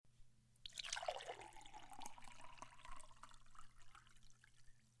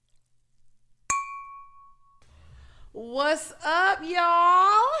What's up,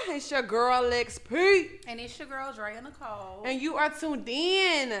 y'all? It's your girl XP. And it's your girl Drea Nicole. And you are tuned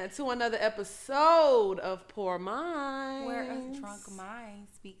in to another episode of Poor Minds. Where a drunk mind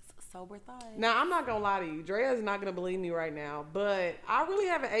speaks sober thoughts. Now, I'm not going to lie to you. Drea is not going to believe me right now. But I really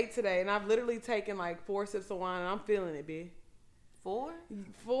haven't ate today. And I've literally taken like 4 sips of wine. And I'm feeling it, B. 4?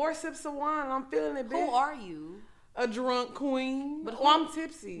 4 sips of wine. And I'm feeling it, B. Who are you? A drunk queen. But I'm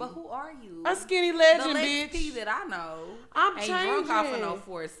tipsy. But who are you? A skinny legend, the bitch. XP that I know. I'm ain't changing. drunk off of no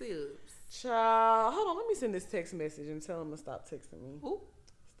 4 sips. Child, hold on. Let me send this text message and tell him to stop texting me. Who?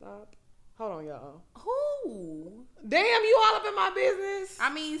 Stop. Hold on, y'all. Who? Damn, you all up in my business. I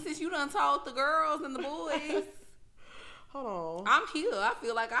mean, since you done told the girls and the boys. Hold on. I'm here. I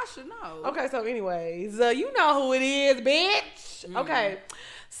feel like I should know. Okay, so anyways, you know who it is, bitch. Mm-hmm. Okay,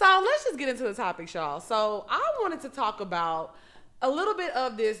 so let's just get into the topic, y'all. So I wanted to talk about a little bit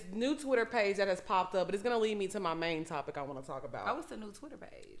of this new Twitter page that has popped up, but it's going to lead me to my main topic I want to talk about. Oh, it's a new Twitter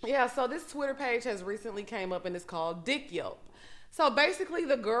page. Yeah, so this Twitter page has recently came up and it's called Dick Yelp. So basically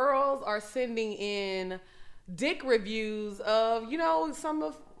the girls are sending in dick reviews of, you know, some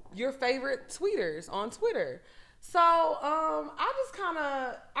of your favorite tweeters on Twitter. So I just kind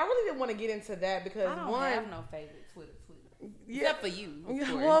of, I really didn't want to get into that because I don't have no favorite Twitter. Yeah. Except for you, of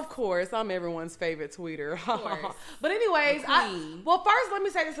course. Well, of course, I'm everyone's favorite tweeter. course. But anyways, queen. first let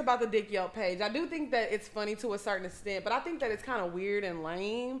me say this about the Dick Yelp page. I do think that it's funny to a certain extent, but I think that it's kind of weird and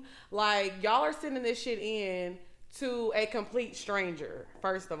lame. Like, y'all are sending this shit in to a complete stranger,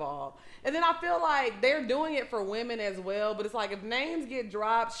 first of all. And then I feel like they're doing it for women as well, but it's like if names get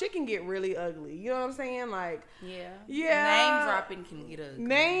dropped, shit can get really ugly. You know what I'm saying? Like, yeah. Name dropping can get ugly.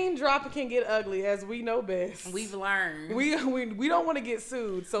 Name dropping can get ugly, as we know best. We've learned. We don't want to get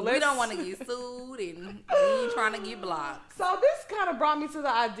sued, so we don't want to get sued, and we ain't trying to get blocked. So this kind of brought me to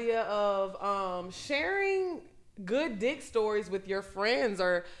the idea of sharing good dick stories with your friends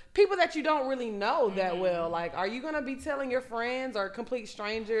or people that you don't really know that well. Like, are you gonna be telling your friends or complete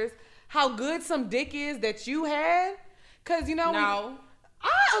strangers how good some dick is that you had? Because you know, no,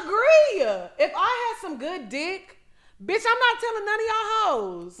 I agree. If I had some good dick, bitch, I'm not telling none of y'all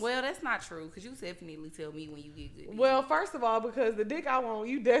hoes. Well, that's not true, because you definitely tell me when you get good dick. Well, first of all, because the dick I want,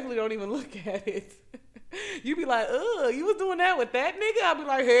 you definitely don't even look at it. You be like, ugh, you was doing that with that nigga? I'll be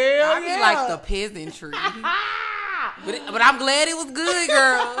like, hell yeah. I be like the peasantry. But I'm glad it was good,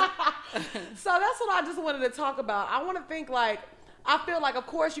 girl. So that's what I just wanted to talk about. I want to think like, I feel like, of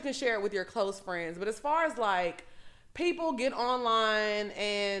course, you can share it with your close friends. But as far as like, people get online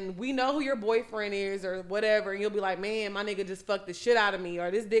and we know who your boyfriend is or whatever. And you'll be like, man, my nigga just fucked the shit out of me.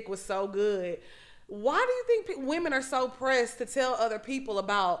 Or this dick was so good. Why do you think women are so pressed to tell other people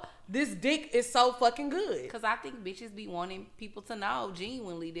about this dick is so fucking good? Because I think bitches be wanting people to know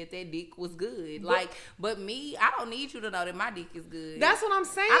genuinely that dick was good. But me, I don't need you to know that my dick is good. That's what I'm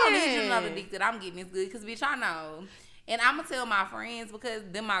saying. I don't need you to know the dick that I'm getting is good, because bitch, I know. And I'm going to tell my friends, because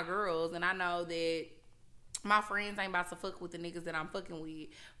they're my girls, and I know that my friends ain't about to fuck with the niggas that I'm fucking with.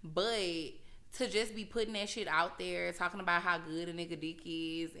 But to just be putting that shit out there, talking about how good a nigga dick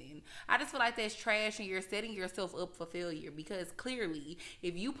is, and I just feel like that's trash, and you're setting yourself up for failure, because clearly,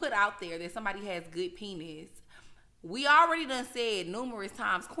 if you put out there that somebody has good penis, we already done said numerous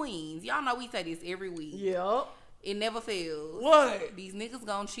times, queens, y'all know we say this every week. Yep. It never fails. What? These niggas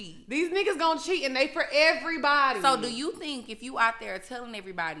gonna cheat. These niggas gonna cheat, and they for everybody. So do you think if you out there telling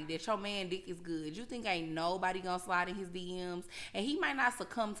everybody that your man dick is good, you think ain't nobody gonna slide in his DMs? And he might not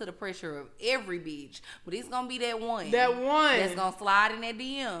succumb to the pressure of every bitch, but it's gonna be that one. That's gonna slide in that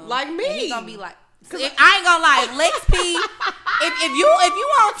DM. Like me. And he gonna be like, I ain't gonna lie, if Lex P, if you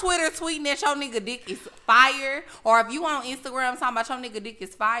on Twitter tweeting that your nigga dick is fire, or if you on Instagram talking about your nigga dick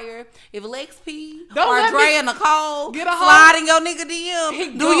is fire, if Lex P or Drea Nicole slide in your nigga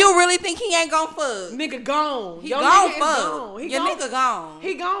DM, do you really think he ain't gonna fuck? Nigga gone. He gon' fuck. Your nigga gone.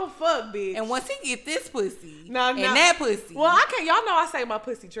 He gon' fuck, bitch. And once he get this pussy and that pussy, well, I can't. Y'all know I say my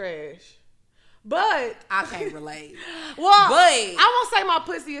pussy trash. But I can't relate. Well, I won't say my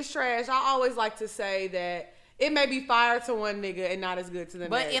pussy is trash. I always like to say that it may be fire to one nigga and not as good to the next.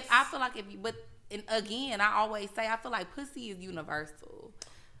 But if I feel like and again, I always say I feel like pussy is universal.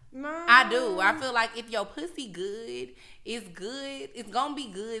 No. I do. I feel like if your pussy good, it's gonna be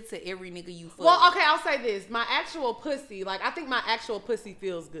good to every nigga you fuck. Well, okay, I'll say this. My actual pussy, like, I think my actual pussy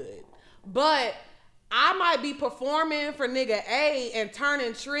feels good. But I might be performing for nigga A and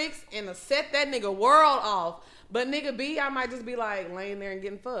turning tricks and to set that nigga world off. But nigga B, I might just be like laying there and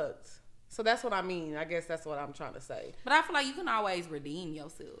getting fucked. So that's what I mean. I guess that's what I'm trying to say. But I feel like you can always redeem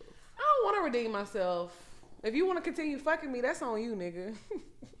yourself. I don't want to redeem myself. If you want to continue fucking me, that's on you, nigga.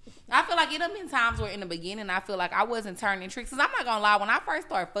 I feel like it done been times where in the beginning I feel like I wasn't turning tricks. Cause I'm not gonna lie, when I first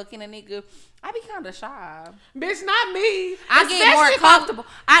started fucking a nigga, I be kind of shy. Bitch, not me. I get more comfortable.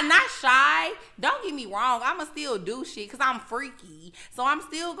 I'm not shy. Don't get me wrong. I'ma still do shit because I'm freaky. So I'm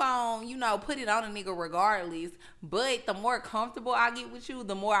still gonna, you know, put it on a nigga regardless. But the more comfortable I get with you,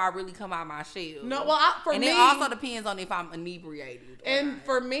 the more I really come out my shell. No, well, for me, it also depends on if I'm inebriated. And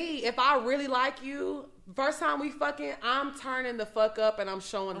for me, if I really like you, first time we fucking, I'm turning the fuck up and I'm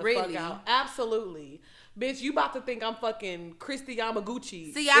showing the fuck out. Absolutely. Bitch, you about to think I'm fucking Christy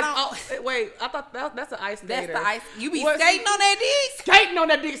Yamaguchi. See, I don't... wait, I thought that's an ice skater. That's the ice... You be skating on that dick? Skating on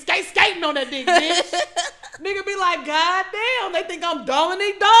that dick. Skating on that dick, bitch. Nigga be like, God damn, they think I'm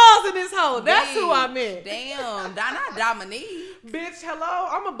Dominique Dawes in this hole. That's who I meant. Damn, not Dominique. Bitch, hello,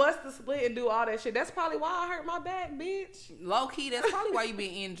 I'ma bust the split and do all that shit. That's probably why I hurt my back, bitch. Low key, that's probably why you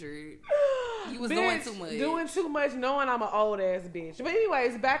been injured. You was doing too much. Doing too much, knowing I'm an old ass bitch. But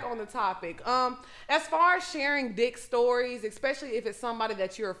anyways, back on the topic. As far as sharing dick stories, especially if it's somebody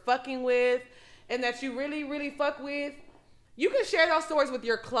that you're fucking with and that you really, really fuck with, you can share those stories with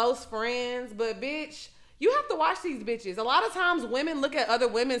your close friends, but bitch, you have to watch these bitches. A lot of times women look at other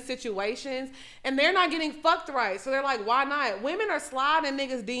women's situations and they're not getting fucked right. So they're like, why not? Women are sliding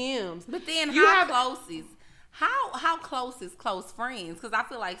niggas DMs. But then how close is close friends? Because I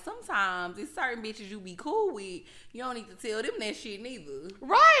feel like sometimes it's certain bitches you be cool with, you don't need to tell them that shit neither.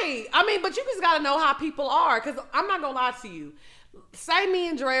 Right. I mean, but you just got to know how people are. Because I'm not going to lie to you. Say me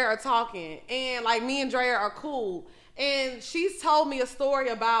and Drea are talking and like me and Drea are cool. And she's told me a story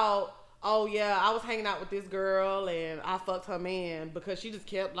about, oh yeah, I was hanging out with this girl and I fucked her man because she just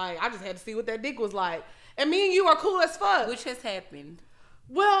kept like, I just had to see what that dick was like. And me and you are cool as fuck. Which has happened.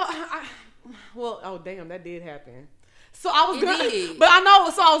 Well, oh damn, that did happen. So I was but I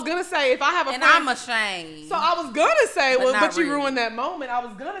know. So I was gonna say if I have a friend, I'm ashamed. So I was gonna say, but you really ruined that moment. I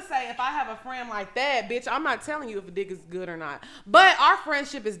was gonna say if I have a friend like that, bitch, I'm not telling you if a dick is good or not. But our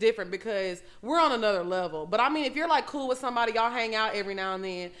friendship is different because we're on another level. But I mean, if you're like cool with somebody, y'all hang out every now and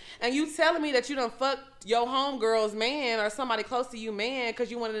then, and you telling me that you done fucked your homegirl's man or somebody close to you man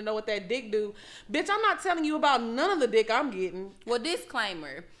because you wanted to know what that dick do, bitch, I'm not telling you about none of the dick I'm getting. Well,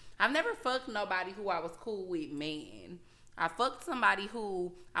 disclaimer. I've never fucked nobody who I was cool with, man. I fucked somebody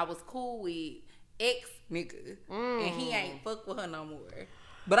who I was cool with, ex-nigga. And he ain't fuck with her no more.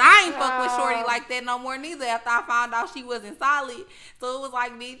 But I ain't fuck with shorty like that no more neither after I found out she wasn't solid. So it was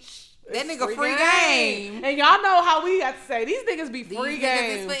like, bitch, that nigga free game. And y'all know how we have to say, these niggas be free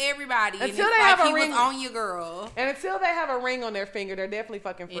game. These niggas is for everybody. Until they have a ring. Was on your girl. And until they have a ring on their finger, they're definitely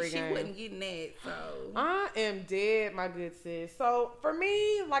fucking free game. And she wasn't getting that, so. I am dead, my good sis. So for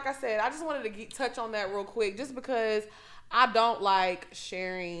me, like I said, I just wanted to touch on that real quick just because I don't like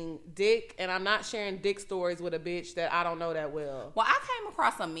sharing dick, and I'm not sharing dick stories with a bitch that I don't know that well. Well, I came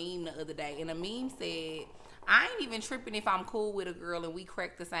across a meme the other day, and the meme said, I ain't even tripping if I'm cool with a girl and we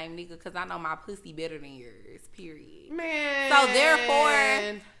crack the same nigga because I know my pussy better than yours, period. Man. So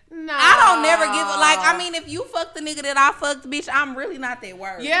therefore, no. I don't never give a, like, I mean, if you fuck the nigga that I fucked, bitch, I'm really not that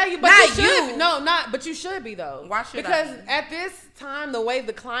worried. Yeah, but not you should. No, but you should be though. Why should because I? Because at this time, the way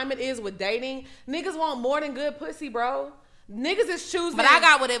the climate is with dating, niggas want more than good pussy, bro. Niggas is choosing. But I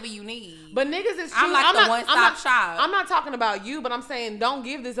got whatever you need. But niggas is choosing. I'm like the one-stop shop. I'm not talking about you, but I'm saying don't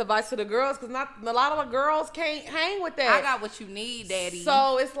give this advice to the girls because not a lot of the girls can't hang with that. I got what you need, daddy.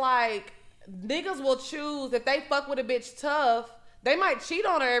 So it's like niggas will choose if they fuck with a bitch tough. They might cheat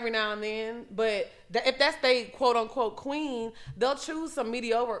on her every now and then, but if that's they quote unquote queen, they'll choose some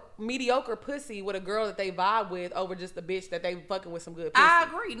mediocre pussy with a girl that they vibe with over just a bitch that they fucking with some good pussy. I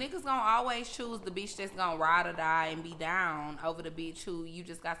agree. Niggas gonna always choose the bitch that's gonna ride or die and be down over the bitch who you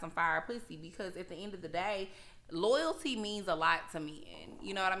just got some fire pussy because at the end of the day, loyalty means a lot to men.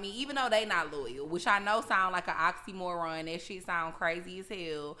 You know what I mean? Even though they not loyal, which I know sound like an oxymoron. That shit sound crazy as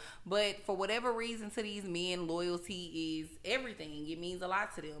hell. But for whatever reason to these men, loyalty is everything. It means a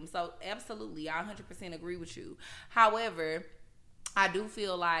lot to them. So absolutely, I 100% agree with you. However, I do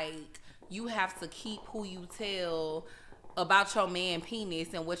feel like you have to keep who you tell about your man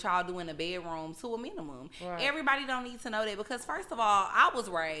penis and what y'all do in the bedroom to a minimum. Right. Everybody don't need to know that because first of all, I was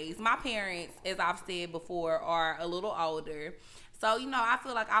raised. My parents, as I've said before, are a little older. So, you know, I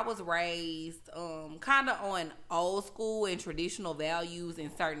feel like I was raised kind of on old school and traditional values in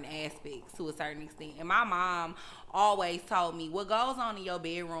certain aspects to a certain extent. And my mom always told me what goes on in your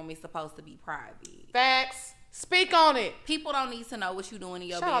bedroom is supposed to be private. Facts. Speak on it. People don't need to know what you're doing in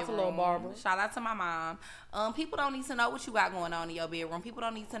your bedroom. Shout out to Lil Barbara. Shout out to my mom. People don't need to know what you got going on in your bedroom. People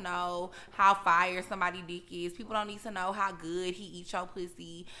don't need to know how fire somebody dick is. People don't need to know how good he eats your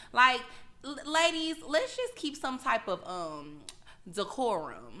pussy. Like, ladies, let's just keep some type of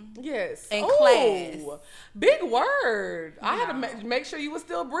decorum. Yes. And class. Big word. I had to make sure you were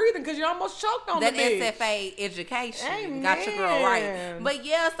still breathing because you almost choked on that the bitch. SFA education. Amen. Got your girl right. But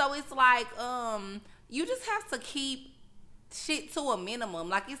yeah, so it's like you just have to keep shit to a minimum.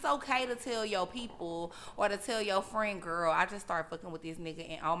 Like, it's okay to tell your people or to tell your friend, girl, I just started fucking with this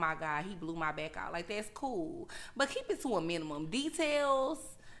nigga and oh my God, he blew my back out. Like, that's cool. But keep it to a minimum. Details,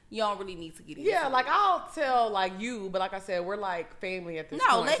 you don't really need to get into. Yeah, like, I'll tell, like, you, but like I said, we're like family at this point.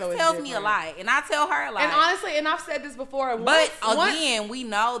 No, Lex tells me a lot, and I tell her a lot. And honestly, and I've said this before. But again, we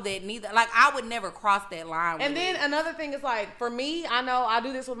know that neither, like, I would never cross that line. And then another thing is, like, for me, I know I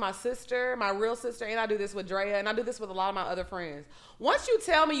do this with my sister, my real sister, and I do this with Drea, and I do this with a lot of my other friends. Once you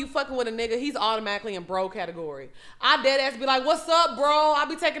tell me you fucking with a nigga, he's automatically in bro category. I dead ass be like, what's up, bro? I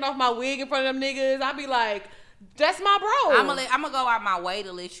be taking off my wig in front of them niggas. I be like, that's my bro. I'm gonna go out my way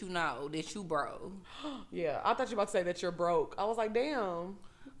to let you know that you bro. Yeah, I thought you were about to say that you're broke. I was like, damn.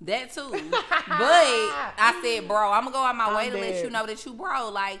 That too. But I said, bro, I'm gonna go out my way to let you know that you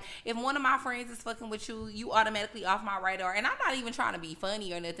bro. Like, if one of my friends is fucking with you, you automatically off my radar. And I'm not even trying to be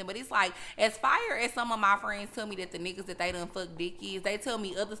funny or nothing, but it's like, as fire as some of my friends tell me that the niggas that they done fuck dick is, they tell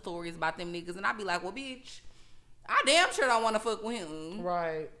me other stories about them niggas, and I be like, well, bitch, I damn sure don't want to fuck with him.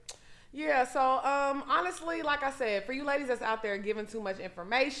 Right. Yeah, so honestly, like I said, for you ladies that's out there giving too much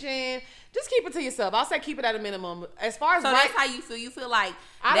information, just keep it to yourself. I'll say keep it at a minimum. As far as that's how you feel. You feel like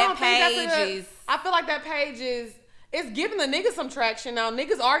I feel like that page is it's giving the niggas some traction. Now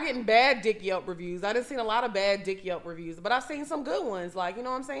niggas are getting bad dick Yelp reviews. I done seen a lot of bad dick Yelp reviews, but I've seen some good ones. Like, you know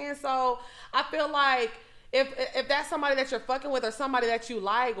what I'm saying? So I feel like if that's somebody that you're fucking with or somebody that you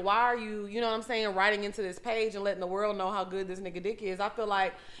like, why are you, you know what I'm saying, writing into this page and letting the world know how good this nigga dick is? I feel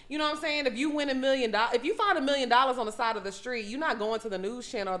like, you know what I'm saying, if you win $1 million, if you find $1 million on the side of the street, you're not going to the news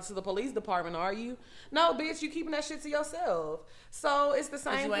channel or to the police department, are you? No, bitch, you keeping that shit to yourself. So it's the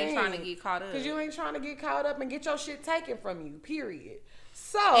same thing. Because you ain't trying to get caught up. Because you ain't trying to get caught up and get your shit taken from you, period.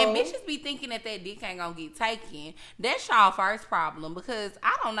 So, and bitches be thinking that dick ain't gonna get taken. That's y'all first problem, because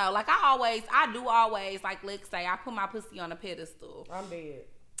I don't know. Like, I do always, like, let's say, I put my pussy on a pedestal. I'm dead.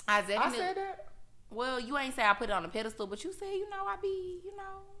 I said that? Well, you ain't say I put it on a pedestal, but you said, I be,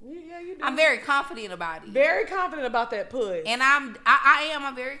 Yeah, you do. I'm very confident about it. Very confident about that puss. And I'm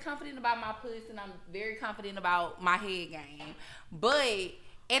very confident about my puss, and I'm very confident about my head game. But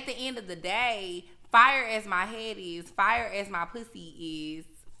at the end of the day, fire as my head is, fire as my pussy is,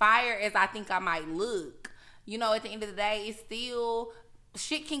 fire as I think I might look, at the end of the day, it's still,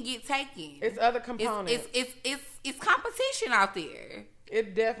 shit can get taken. It's other components. It's competition out there.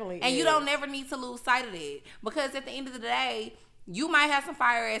 It definitely is. And you don't never need to lose sight of it. Because at the end of the day, you might have some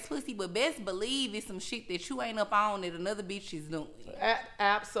fire ass pussy, but best believe it's some shit that you ain't up on that another bitch is doing.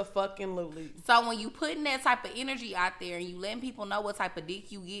 Abso-fucking-lutely. So when you putting that type of energy out there and you letting people know what type of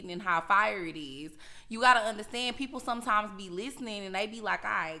dick you getting and how fire it is, you gotta understand people sometimes be listening and they be like,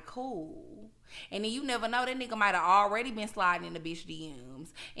 all right, cool. And then you never know, that nigga might have already been sliding in the bitch DMs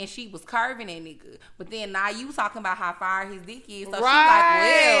and she was curving that nigga. But then now you talking about how fire his dick is. So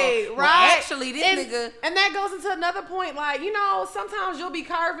right, she's like, well, actually this nigga. And that goes into another point. Like, sometimes you'll be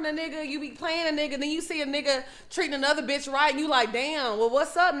curving a nigga, you be playing a nigga, then you see a nigga treating another bitch right and you like, damn, well,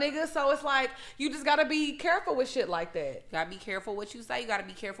 what's up, nigga? So it's like, you just gotta be careful with shit like that. You gotta be careful what you say. You gotta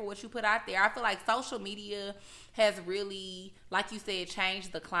be careful what you put out there. I feel like social media has really, like you said,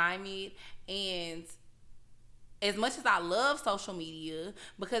 changed the climate. And as much as I love social media,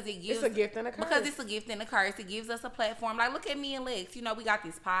 because it's a gift and a curse. Because it's a gift and a curse. It gives us a platform. Like, look at me and Lex. We got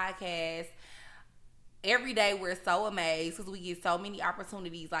this podcast. Every day we're so amazed because we get so many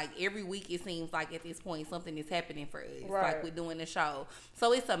opportunities. Like, every week it seems like at this point something is happening for us. Right. Like, we're doing the show.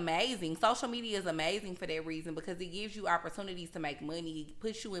 So it's amazing. Social media is amazing for that reason, because it gives you opportunities to make money. It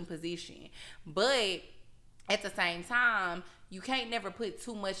puts you in position. But at the same time, you can't never put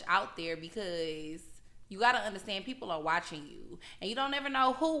too much out there, because you got to understand people are watching you. And you don't never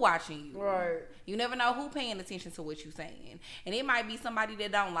know who watching you. Right. You never know who paying attention to what you're saying. And it might be somebody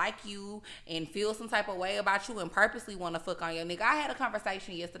that don't like you and feel some type of way about you and purposely want to fuck on your nigga. I had a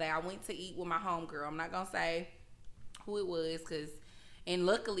conversation yesterday. I went to eat with my homegirl. I'm not going to say who it was, and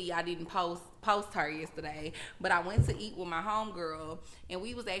luckily I didn't post her yesterday. But I went to eat with my homegirl, and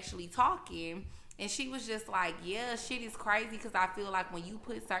we was actually talking. And she was just like, yeah, shit is crazy, because I feel like when you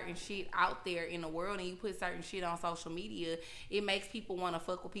put certain shit out there in the world and you put certain shit on social media, it makes people want to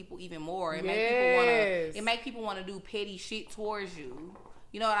fuck with people even more. It makes people want to do petty shit towards you.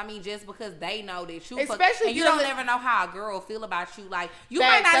 You know what I mean? Just because they know that you Especially and you don't ever know how a girl feel about you. Like, you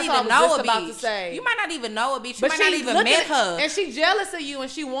might Facts, not even know a bitch. You might not even know a bitch. You might not even met her. And she jealous of you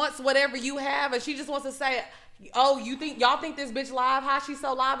and she wants whatever you have and she just wants to say, oh, y'all think this bitch live? How she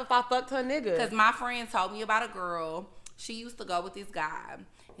so live if I fucked her nigga? Because my friend told me about a girl. She used to go with this guy.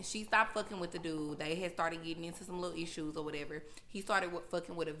 And she stopped fucking with the dude. They had started getting into some little issues or whatever. He started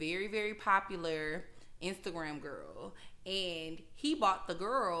fucking with a very, very popular Instagram girl. And he bought the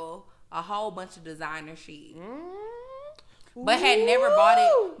girl a whole bunch of designer shit. But had never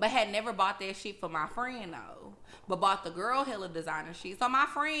bought that shit for my friend though. But bought the girl hella designer shit. So my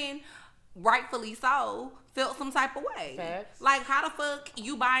friend, rightfully so, felt some type of way. Facts. Like, how the fuck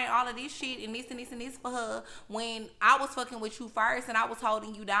you buying all of this shit and this and this and this for her when I was fucking with you first and I was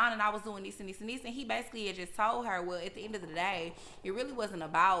holding you down and I was doing this and this and this. And he basically had just told her, well, at the end of the day, it really wasn't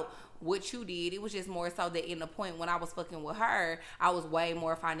about what you did. It was just more so that in the point when I was fucking with her, I was way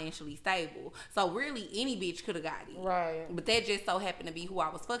more financially stable. So really, any bitch could have got it. Right. But that just so happened to be who I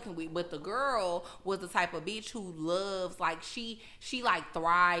was fucking with. But the girl was the type of bitch who loves, like, she like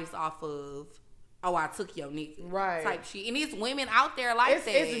thrives off of, oh, I took your nigga. Right. Type shit. And it's women out there like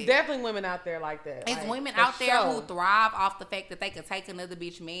that. It's definitely women out there like that. It's like, women out there who thrive off the fact that they could take another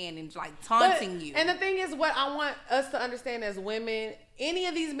bitch man and like taunting you. And the thing is, what I want us to understand as women, any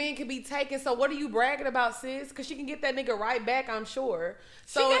of these men can be taken. So what are you bragging about, sis? Because she can get that nigga right back, I'm sure.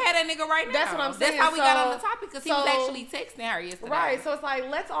 So she can have that nigga right now. That's what I'm saying. That's how we got on the topic, because he was actually texting her yesterday. Right. So it's like,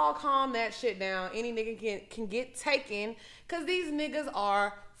 let's all calm that shit down. Any nigga can get taken because these niggas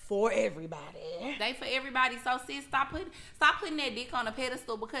are for everybody. They for everybody. So sis, stop putting that dick on a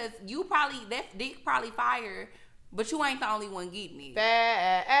pedestal, because that dick probably fire, but you ain't the only one getting it.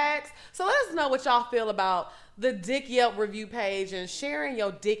 Facts. So let us know what y'all feel about the Dick Yelp review page and sharing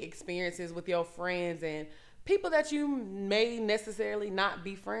your dick experiences with your friends and people that you may necessarily not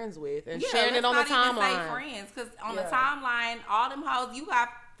be friends with, and sharing it on the timeline. Even say friends, because on the timeline, all them hoes, you got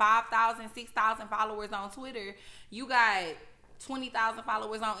 5,000, 6,000 followers on Twitter. You got 20,000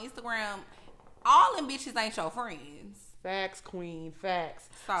 followers on Instagram. All them bitches ain't your friends. Facts, queen. Facts.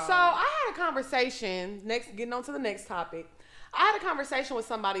 So I had a conversation, getting on to the next topic. I had a conversation with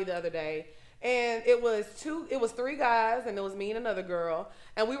somebody the other day, and it was 3 guys, and it was me and another girl.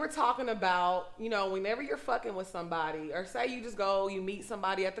 And we were talking about, whenever you're fucking with somebody, or say you meet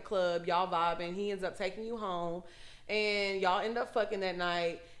somebody at the club, y'all vibing, he ends up taking you home, and y'all end up fucking that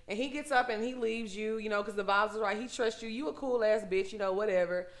night. And he gets up and he leaves you, because the vibes is right. He trusts you. You a cool ass bitch,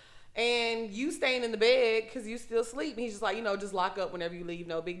 whatever. And you staying in the bed because you still sleep. And he's just like, just lock up whenever you leave.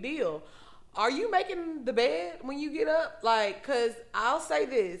 No big deal. Are you making the bed when you get up? Like, because I'll say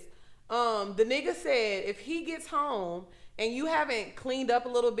this. The nigga said if he gets home and you haven't cleaned up a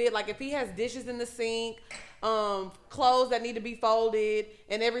little bit, like if he has dishes in the sink, clothes that need to be folded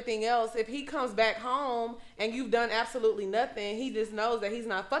and everything else, if he comes back home and you've done absolutely nothing, he just knows that he's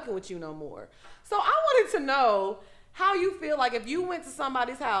not fucking with you no more. So I wanted to know how you feel like if you went to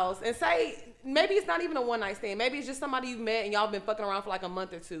somebody's house and say, maybe it's not even a one night stand, maybe it's just somebody you've met and y'all been fucking around for like a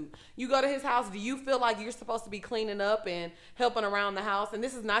month or 2. You go to his house, do you feel like you're supposed to be cleaning up and helping around the house? And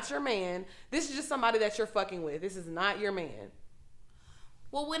this is not your man. This is just somebody that you're fucking with. This is not your man.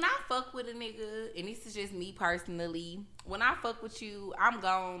 Well, when I fuck with a nigga, and this is just me personally, when I fuck with you, I'm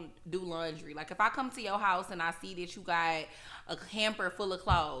gonna do laundry. Like, if I come to your house and I see that you got a hamper full of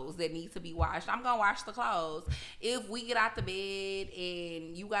clothes that need to be washed, I'm gonna wash the clothes. If we get out the bed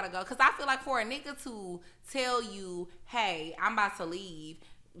and you gotta go, because I feel like for a nigga to tell you, hey, I'm about to leave,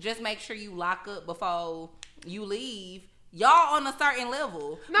 just make sure you lock up before you leave. Y'all on a certain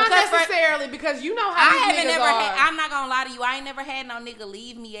level. Not necessarily, because you know how these niggas are. I'm not gonna lie to you. I ain't never had no nigga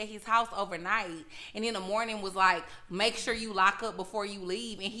leave me at his house overnight, and in the morning was like, make sure you lock up before you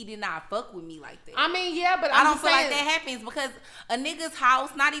leave, and he did not fuck with me like that. I mean, yeah, but I don't feel like that happens, because a nigga's house,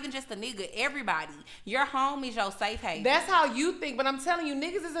 not even just a nigga, everybody, your home is your safe haven. That's how you think, but I'm telling you,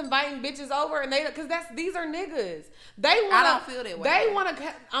 niggas is inviting bitches over, and these are niggas. I don't feel that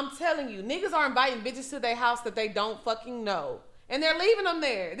way. I'm telling you, niggas are inviting bitches to their house that they don't fucking know, and they're leaving them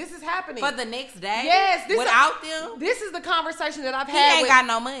there. This is happening for the next day. Yes, without them. This is the conversation that I've had. He ain't got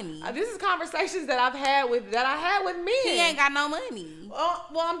no money. This is conversations that I had with men. He ain't got no money. Well,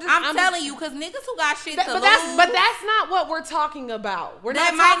 I'm telling you, because niggas who got shit to lose. But that's not what we're talking about.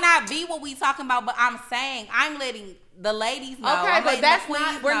 That might not be what we talking about. But I'm saying, I'm letting the ladies know. Okay, but that's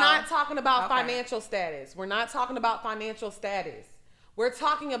not. We're not talking about financial status. We're not talking about financial status. We're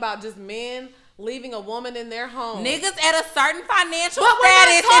talking about just men leaving a woman in their home. Niggas at a certain financial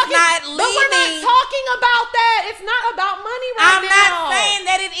status is not leaving. But we're not talking about that. It's not about money right now. I'm not saying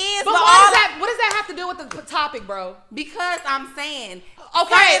that it is. But what does that have to do with the topic, bro? Because I'm saying,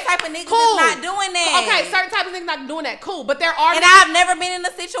 okay, certain type of niggas is not doing that. Okay, certain type of niggas not doing that. Cool, but there are. And I've never been in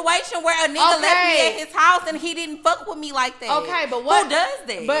a situation where a nigga left me at his house and he didn't fuck with me like that. Okay, but what? Who does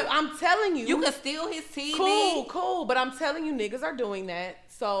that? But I'm telling you, you can steal his TV. Cool. But I'm telling you, niggas are doing that.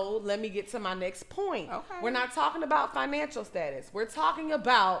 So let me get to my next point. Okay. We're not talking about financial status. We're talking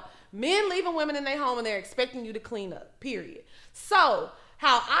about men leaving women in their home and they're expecting you to clean up. Period. So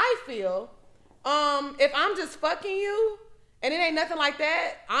how I feel, if I'm just fucking you and it ain't nothing like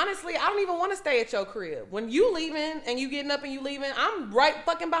that, honestly, I don't even want to stay at your crib. When you leaving and you getting up and you leaving, I'm right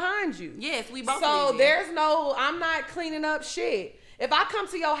fucking behind you. Yes, we both. So leaving. there's no, I'm not cleaning up shit. If I come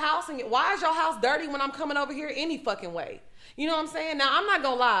to your house and why is your house dirty when I'm coming over here any fucking way? You know what I'm saying? Now, I'm not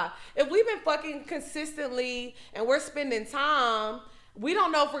gonna lie. If we've been fucking consistently and we're spending time, we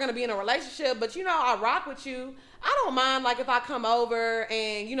don't know if we're gonna be in a relationship, but you know, I rock with you. I don't mind, like, if I come over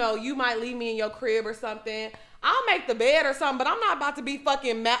and, you know, you might leave me in your crib or something. I'll make the bed or something, but I'm not about to be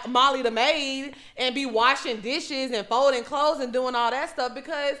fucking Molly the maid and be washing dishes and folding clothes and doing all that stuff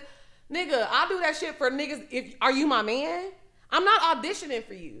because, nigga, I'll do that shit for niggas. Are you my man? I'm not auditioning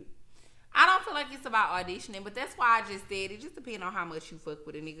for you. I don't feel like it's about auditioning, but that's why I just said it just depends on how much you fuck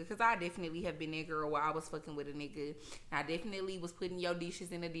with a nigga. Because I definitely have been that girl where I was fucking with a nigga. I definitely was putting your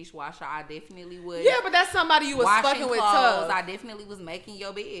dishes in the dishwasher. I definitely was. Yeah, but that's somebody you was fucking with tough. I definitely was making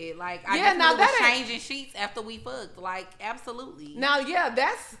your bed. Like, I definitely was changing sheets after we fucked. Like, absolutely. Now, yeah,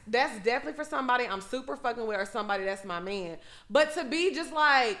 that's definitely for somebody I'm super fucking with or somebody that's my man. But to be just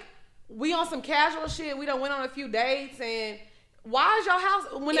like, we on some casual shit, we done went on a few dates and... Why is your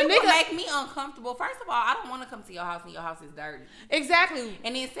house when it a nigga make me uncomfortable? First of all, I don't want to come to your house and your house is dirty. Exactly.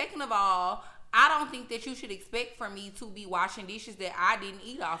 And then second of all, I don't think that you should expect for me to be washing dishes that I didn't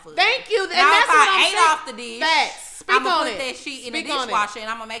eat off of. Thank you. And now, that's if what I I'm ate saying. off the dish, I'm gonna put that shit in the dishwasher and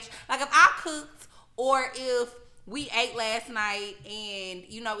I'm gonna make sure. Like if I cooked or if we ate last night and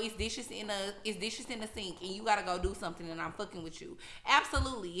you know it's dishes in the sink and you gotta go do something and I'm fucking with you.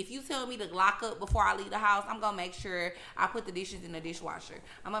 Absolutely. If you tell me to lock up before I leave the house, I'm gonna make sure I put the dishes in the dishwasher.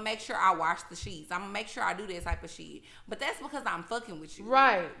 I'm gonna make sure I wash the sheets. I'm gonna make sure I do that type of shit. But that's because I'm fucking with you.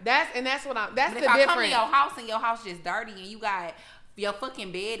 Right. That's the difference. If I come to your house and your house just dirty and you got your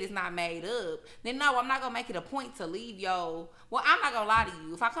fucking bed is not made up, then no, I'm not gonna make it a point to leave well, I'm not gonna lie to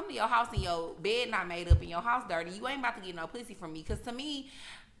you. If I come to your house and your bed not made up and your house dirty, you ain't about to get no pussy from me. Cause to me,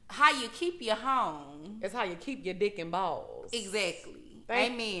 how you keep your home is how you keep your dick and balls. Exactly.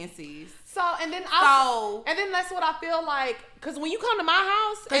 Amen, sis. So and then that's what I feel like. Cause when you come to my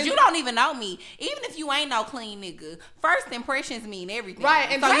house, cause you don't even know me. Even if you ain't no clean nigga, first impressions mean everything. Right.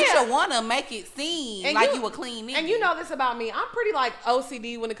 And so you should wanna make it seem like you a clean nigga. And you know this about me. I'm pretty like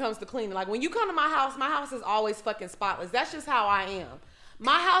OCD when it comes to cleaning. Like when you come to my house is always fucking spotless. That's just how I am.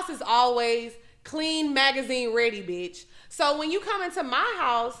 My house is always clean, magazine ready, bitch. So when you come into my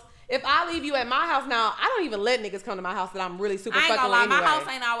house, if I leave you at my house now, I don't even let niggas come to my house that I'm really super fucking with anyway. I ain't gonna lie, my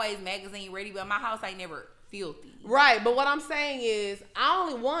house ain't always magazine ready, but my house ain't never filthy. Right, but what I'm saying is, I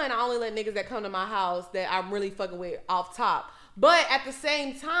only let niggas that come to my house that I'm really fucking with off top. But at the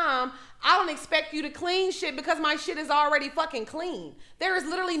same time, I don't expect you to clean shit because my shit is already fucking clean. There is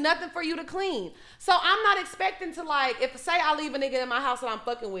literally nothing for you to clean. So I'm not expecting to if say I leave a nigga in my house that I'm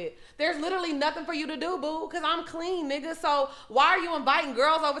fucking with, there's literally nothing for you to do, boo, because I'm clean, nigga. So why are you inviting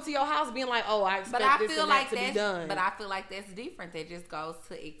girls over to your house being like, oh, I expect this and that to be done? But I feel like that's different. That just goes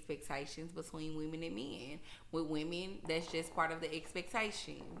to expectations between women and men. With women, that's just part of the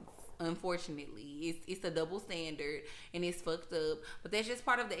expectations. Unfortunately, it's a double standard and it's fucked up, but that's just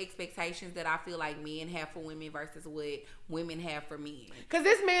part of the expectations that I feel like men have for women versus what women have for men. Because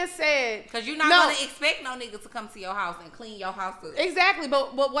this man said, because you're not gonna expect no nigga to come to your house and clean your house up. Exactly,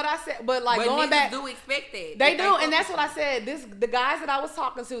 but what I said, but going back, do expect that. They do, and that's what I said. The guys that I was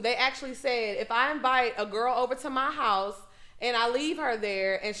talking to, they actually said if I invite a girl over to my house and I leave her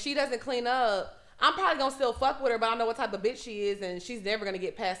there and she doesn't clean up, I'm probably gonna still fuck with her, but I know what type of bitch she is, and she's never gonna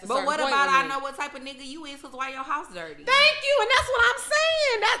get past a certain point. But what about I know what type of nigga you is, cause why your house dirty? Thank you, and that's what I'm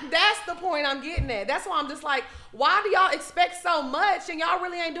saying. That's the point I'm getting at. That's why I'm just like, why do y'all expect so much, and y'all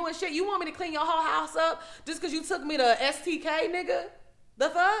really ain't doing shit? You want me to clean your whole house up just cause you took me to STK, nigga?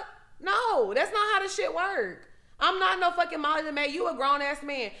 The fuck? No, that's not how this shit work. I'm not no fucking Molly the maid. You a grown ass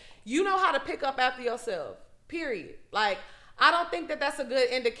man. You know how to pick up after yourself. Period. Like, I don't think that that's a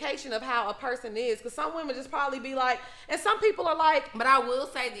good indication of how a person is, because some women just probably be like, and some people are like. But I will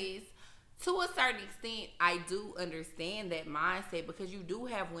say this, to a certain extent, I do understand that mindset, because you do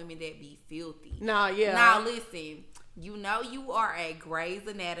have women that be filthy. Nah, yeah. Now listen, you know you are a Grey's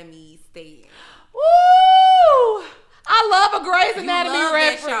Anatomy stan. Woo! I love a Grey's Anatomy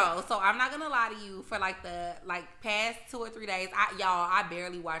reference. No, so I'm not gonna lie to you. For like the past 2 or 3 days, I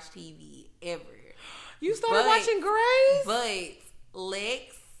barely watch TV ever. You started watching Grace? But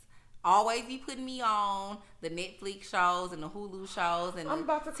Lex always be putting me on the Netflix shows and the Hulu shows and the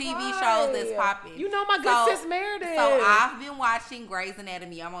TV shows that's popping. You know my good sis Meredith. So I've been watching Grey's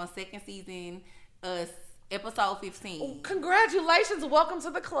Anatomy. I'm on 2nd season, episode 15. Congratulations. Welcome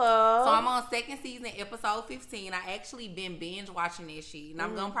to the club. So I'm on 2nd season, episode 15. I actually been binge watching this shit. And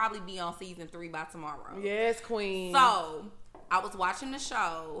I'm going to probably be on season 3 by tomorrow. Yes, queen. So I was watching the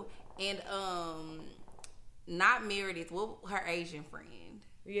show and not Meredith, her Asian friend.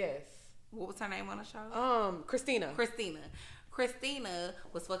 Yes. What was her name on the show? Christina. Christina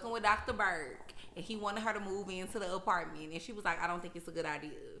was fucking with Dr. Burke, and he wanted her to move into the apartment, and she was like, I don't think it's a good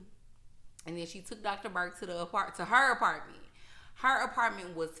idea. And then she took Dr. Burke to her apartment. Her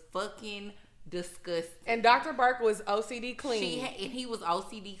apartment was fucking disgusting. And Dr. Burke was OCD clean. And he was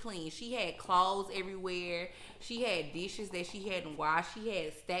OCD clean. She had clothes everywhere. She had dishes that she hadn't washed. She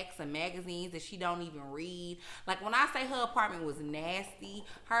had stacks of magazines that she don't even read. Like, when I say her apartment was nasty,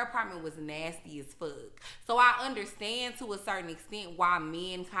 her apartment was nasty as fuck. So I understand to a certain extent why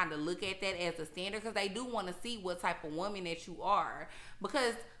men kind of look at that as a standard, because they do want to see what type of woman that you are.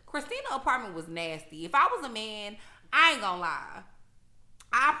 Because Christina's apartment was nasty. If I was a man, I ain't gonna lie,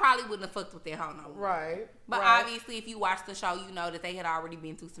 I probably wouldn't have fucked with that hoe no more. Right. But obviously, if you watch the show, you know that they had already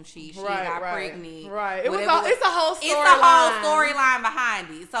been through some shit. She got pregnant. Right. It's a whole storyline. It's a whole storyline behind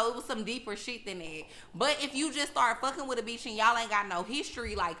it. So it was some deeper shit than that. But if you just start fucking with a bitch and y'all ain't got no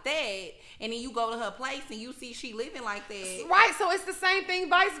history like that, and then you go to her place and you see she living like that. Right. So it's the same thing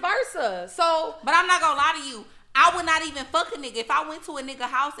vice versa. So. But I'm not gonna lie to you. I would not even fuck a nigga. If I went to a nigga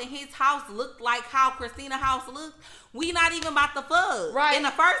house and his house looked like how Christina's house looked, we not even about to fuck. Right. In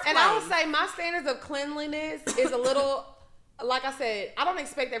the first place. And I would say my standards of cleanliness is a little, like I said, I don't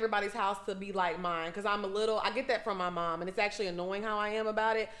expect everybody's house to be like mine, because I get that from my mom, and it's actually annoying how I am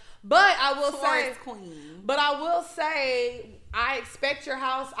about it. But I will say, I expect your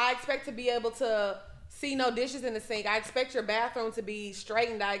house, I expect to be able to see no dishes in the sink. I expect your bathroom to be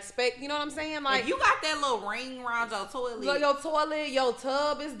straightened. I expect, you know what I'm saying? Like, if you got that little ring around your toilet. Your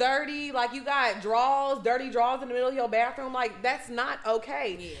tub is dirty. Like, you got dirty drawers in the middle of your bathroom. Like, that's not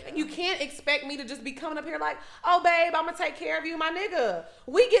okay. Yeah. And you can't expect me to just be coming up here like, oh, babe, I'm going to take care of you, my nigga.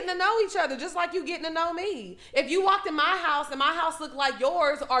 We getting to know each other just like you getting to know me. If you walked in my house and my house looked like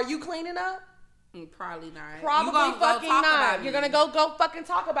yours, are you cleaning up? Probably not. Probably fucking not. You're gonna go fucking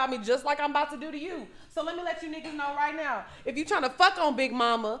talk about me just like I'm about to do to you. So let me let you niggas know right now. If you trying to fuck on Big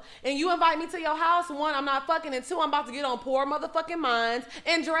Mama and you invite me to your house, 1, I'm not fucking, and 2, I'm about to get on poor motherfucking minds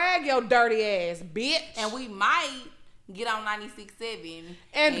and drag your dirty ass, bitch. And we might get on 96.7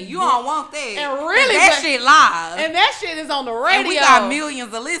 and you don't want that. And really, that shit live. And that shit is on the radio. And we got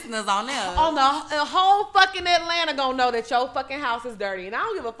millions of listeners on there. On the whole fucking Atlanta gonna know that your fucking house is dirty. And I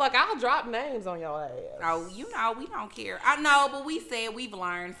don't give a fuck. I'll drop names on your ass. Oh, you know, we don't care. I know, but we said we've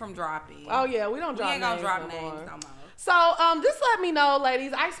learned from dropping. Oh, yeah, we don't drop names. We ain't gonna drop names no more. So, just let me know,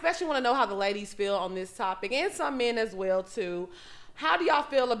 ladies. I especially want to know how the ladies feel on this topic, and some men as well, too. How do y'all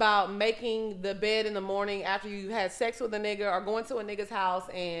feel about making the bed in the morning after you had sex with a nigga, or going to a nigga's house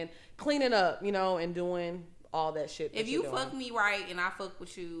and cleaning up, you know, and doing all that shit? If you fuck me right and I fuck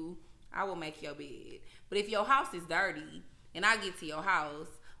with you, I will make your bed. But if your house is dirty and I get to your house,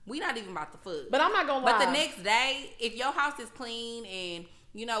 we not even about to fuck. But I'm not gonna lie. But the next day, if your house is clean and,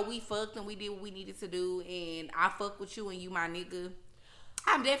 you know, we fucked and we did what we needed to do, and I fuck with you and you my nigga,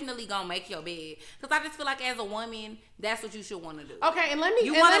 I'm definitely gonna make your bed, because I just feel like as a woman, that's what you should want to do. Okay, and let me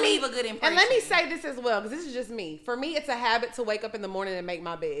leave a good impression. And let me say this as well, because this is just me. For me, it's a habit to wake up in the morning and make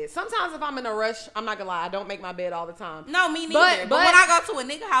my bed. Sometimes if I'm in a rush, I'm not gonna lie, I don't make my bed all the time. No, me neither. But when I go to a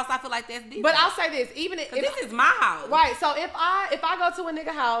nigga house, I feel like that's different. But I'll say this, even if this is my house, right? So if I go to a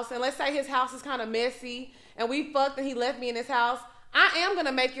nigga house and let's say his house is kind of messy and we fucked and he left me in his house, I am going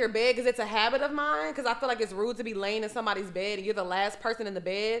to make your bed because it's a habit of mine, because I feel like it's rude to be laying in somebody's bed and you're the last person in the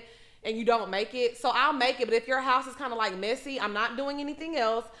bed and you don't make it. So I'll make it. But if your house is kind of like messy, I'm not doing anything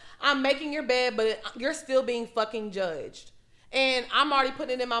else. I'm making your bed, but you're still being fucking judged. And I'm already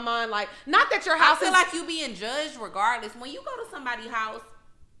putting it in my mind, like, not that your house I feel like you being judged regardless. When you go to somebody's house,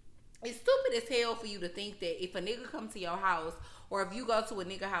 it's stupid as hell for you to think that if a nigga come to your house, or if you go to a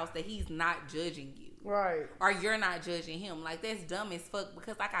nigga house, that he's not judging you. Right. Or you're not judging him. Like, that's dumb as fuck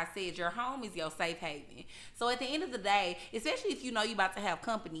because, like I said, your home is your safe haven. So at the end of the day, especially if you know you about to have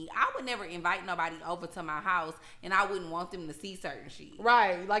company, I would never invite nobody over to my house and I wouldn't want them to see certain shit.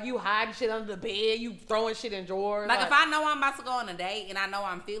 Right. Like, you hiding shit under the bed, you throwing shit in drawers. Like if I know I'm about to go on a date and I know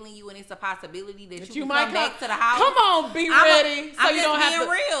I'm feeling you and it's a possibility that you might come back to the house. Come on, be ready. I'm you don't have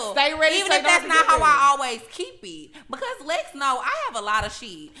to real. Stay ready. Even if that's not how I always keep it. Because Lex know I have a lot of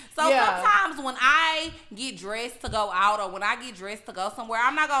shit. So sometimes when I get dressed to go out or when I get dressed to go somewhere,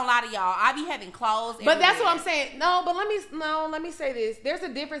 I'm not gonna lie to y'all, I be having clothes everywhere. But that's what I'm saying. No, but let me say this. There's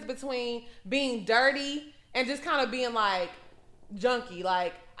a difference between being dirty and just kind of being like junky.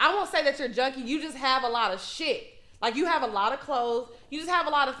 Like, I won't say that you're junky. You just have a lot of shit. Like, you have a lot of clothes. You just have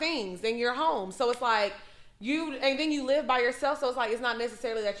a lot of things in your home. So it's like and then you live by yourself. So it's like, it's not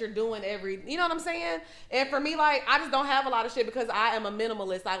necessarily that you're doing you know what I'm saying? And for me, like, I just don't have a lot of shit because I am a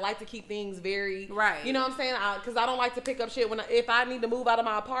minimalist. I like to keep things very, right. You know what I'm saying? Because I don't like to pick up shit if I need to move out of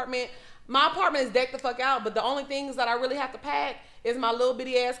my apartment. My apartment is decked the fuck out, but the only things that I really have to pack is my little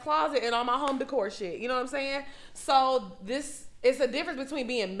bitty ass closet and all my home decor shit. You know what I'm saying? So it's a difference between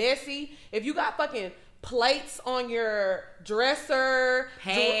being messy. If you got fucking plates on your dresser,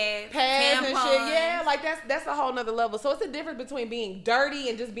 pads and shit, yeah, like that's a whole nother level. So it's a difference between being dirty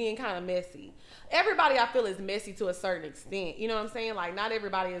and just being kind of messy. Everybody, I feel, is messy to a certain extent. You know what I'm saying? Like, not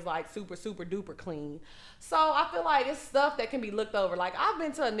everybody is like super, super duper clean. So I feel like it's stuff that can be looked over. Like, I've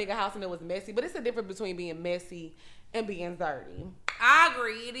been to a nigga house and it was messy, but it's a difference between being messy and being dirty. I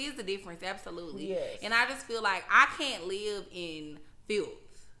agree. It is a difference, absolutely. Yes. And I just feel like I can't live in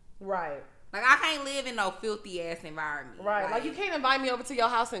filth. Right. Like, I can't live in no filthy ass environment. Right. Like, you can't invite me over to your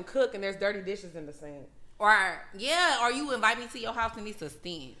house and cook and there's dirty dishes in the sink. Or you invite me to your house and it's a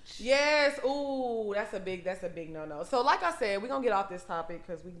stench. Yes. Ooh, that's a big no-no. So like I said, we're going to get off this topic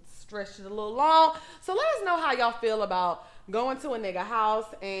because we stretched it a little long. So let us know how y'all feel about going to a nigga house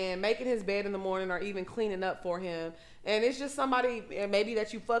and making his bed in the morning or even cleaning up for him. And it's just somebody maybe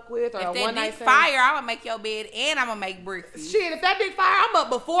that you fuck with or if a one night stand. Fire, I'm gonna make your bed and I'm gonna make breakfast. Shit, if that big fire, I'm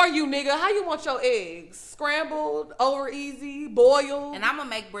up before you, nigga. How you want your eggs? Scrambled, over easy, boiled? And I'm gonna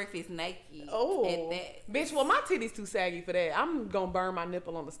make breakfast naked. Oh, bitch, well, my titties too saggy for that. I'm gonna burn my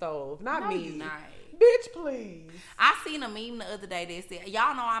nipple on the stove. Not me. You not. Bitch, please. I seen a meme the other day that said,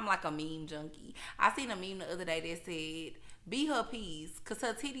 y'all know I'm like a meme junkie. I seen a meme the other day that said, be her peas, because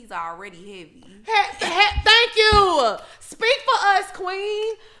her titties are already heavy. Thank you. Speak for us,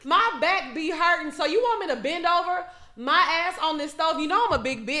 queen. My back be hurting, so you want me to bend over my ass on this stove? You know I'm a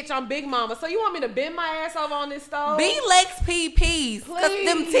big bitch. I'm Big Mama. So you want me to bend my ass over on this stove? Be Lex PPs. Because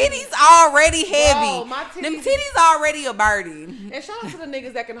them titties already heavy. Bro, them titties already a burden. And shout out to the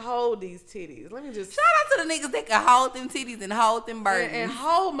niggas that can hold these titties. Let me just... Shout out to the niggas that can hold them titties and hold them burdens. And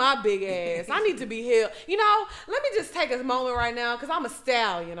hold my big ass. I need to be healed. You know, let me just take a moment right now because I'm a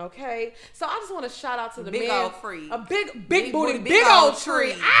stallion, okay? So I just want to shout out to the big man. Old free. A big booty, big old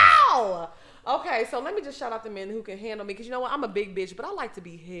tree. Ow! Okay, so let me just shout out the men who can handle me because you know what? I'm a big bitch, but I like to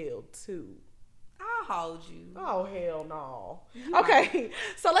be held too. I'll hold you. Oh, hell no. Okay,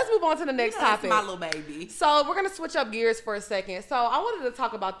 so let's move on to the next topic. My little baby. So we're going to switch up gears for a second. So I wanted to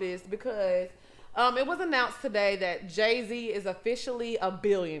talk about this because it was announced today that Jay-Z is officially a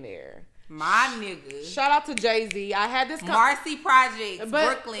billionaire. My nigga. Shout out to Jay-Z. I had this... Marcy Projects,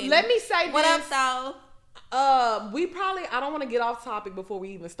 Brooklyn. Let me say this. What up, though? I don't want to get off topic before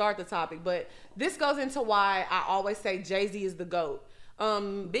we even start the topic, but this goes into why I always say Jay-Z is the GOAT.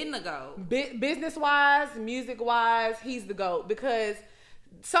 Been the GOAT. Business wise, music wise, he's the GOAT because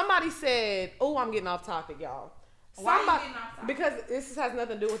somebody said, oh, I'm getting off topic, y'all. Why are you getting off topic? Because this has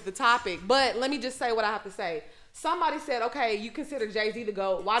nothing to do with the topic, but let me just say what I have to say. Somebody said, okay, you consider Jay-Z the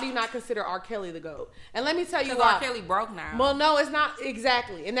GOAT. Why do you not consider R. Kelly the GOAT? And let me tell you why. R. Kelly broke now. Well, no, it's not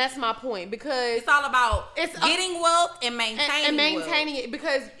exactly. And that's my point because... It's all about getting wealth and maintaining it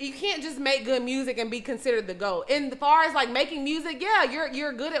because you can't just make good music and be considered the GOAT. And as far as like making music, yeah,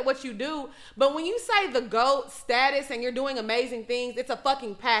 you're good at what you do. But when you say the GOAT status and you're doing amazing things, it's a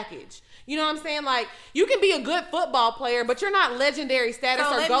fucking package. You know what I'm saying? Like, you can be a good football player, but you're not legendary status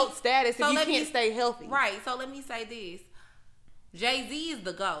or GOAT status if you can't stay healthy. Right. So let me say this. Jay-Z is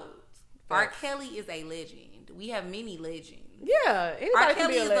the GOAT. R. Kelly is a legend. We have many legends. Yeah. Anybody R. can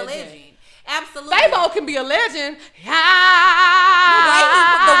Kelly be a is legend. a legend. Absolutely. They both can be a legend. The way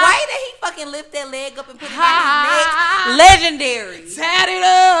that he fucking lift that leg up and put it on his neck, legendary. Tat it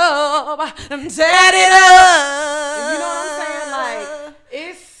up. Tat it up. You know what I'm saying? Like,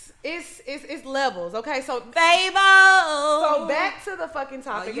 it's levels. Okay, so Fable. So back to the fucking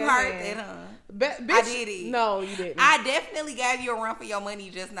topic. You heard that, huh? Bitch, I did it. No, you didn't. I definitely gave you a run for your money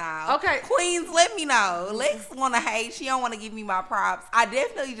just now. Okay. Queens, let me know. Lex want to hate. She don't want to give me my props. I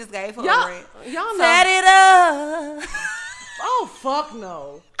definitely just gave her a rent. Y'all know. Set it up. Oh, fuck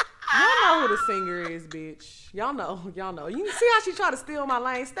no. Y'all know who the singer is, bitch. Y'all know. You see how she try to steal my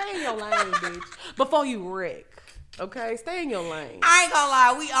lane? Stay in your lane, bitch. Before you wreck. Okay? Stay in your lane. I ain't gonna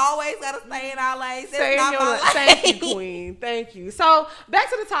lie. We always gotta stay in our lane. Stay in your lane. Thank you, queen. Thank you. So, back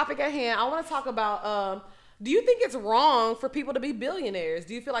to the topic at hand. I want to talk about, do you think it's wrong for people to be billionaires?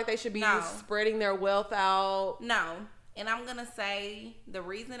 Do you feel like they should be spreading their wealth out? No. And I'm gonna say the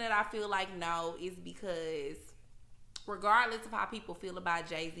reason that I feel like no is because regardless of how people feel about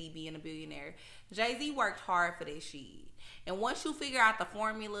Jay-Z being a billionaire, Jay-Z worked hard for that shit. And once you figure out the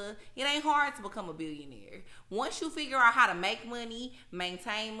formula, it ain't hard to become a billionaire. Once you figure out how to make money,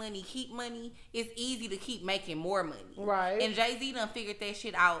 maintain money, keep money, it's easy to keep making more money. Right. And Jay-Z done figured that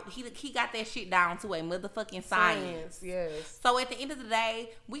shit out. He got that shit down to a motherfucking science. Yes. So at the end of the day,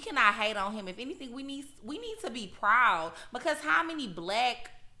 we cannot hate on him. If anything, we need to be proud, because how many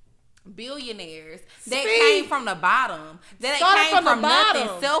black billionaires that came from the bottom, that came from nothing,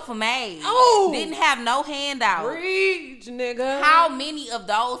 self-made, didn't have no handout. Preach, nigga. How many of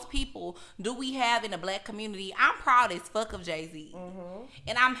those people do we have in the black community? I'm proud as fuck of Jay-Z.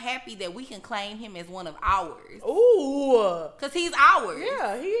 And I'm happy that we can claim him as one of ours. Ooh. Because he's ours.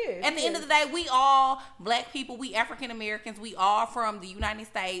 Yeah, he is. At the end of the day, we all black people, we African Americans, we all from the United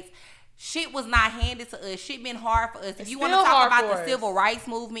States. Shit was not handed to us. Shit been hard for us. If you want to talk about the civil rights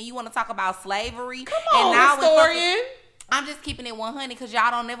movement, you want to talk about slavery. Come on, and now historian. I'm just keeping it 100 because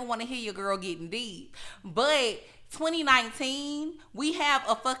y'all don't never want to hear your girl getting deep. But 2019, we have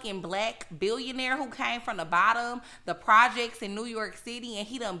a fucking black billionaire who came from the bottom, the projects in New York City, and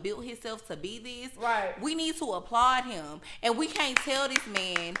he done built himself to be this. Right. We need to applaud him. And we can't tell this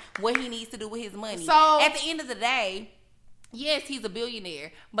man what he needs to do with his money. So at the end of the day, yes, he's a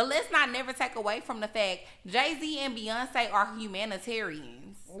billionaire, but let's not never take away from the fact Jay-Z and Beyonce are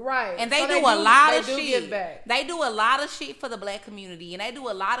humanitarians. Right. And they do a lot of shit. They do a lot of shit for the black community, and they do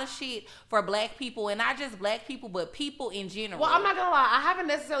a lot of shit for black people, and not just black people, but people in general. Well, I'm not gonna lie, I haven't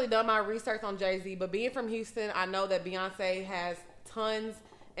necessarily done my research on Jay-Z, but being from Houston, I know that Beyonce has tons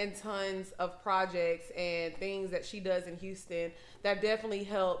and tons of projects and things that she does in Houston that definitely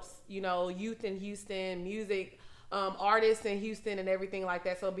helps, youth in Houston, music, artists in Houston and everything like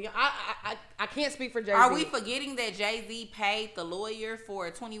that. So I can't speak for Jay-Z. Are we forgetting that Jay-Z paid the lawyer for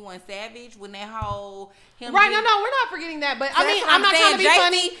 21 Savage when that whole him? Right, no, we're not forgetting that. But so I'm not trying to be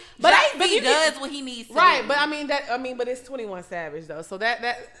funny. But Jay-Z does what he needs to. Right, do. but but it's 21 Savage though. So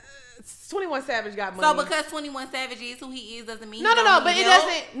that 21 Savage got money. So because 21 Savage is who he is doesn't mean no, but it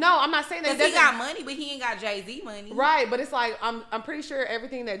doesn't. No, I'm not saying that. Because he got money, but he ain't got Jay-Z money. Right, but it's like I'm pretty sure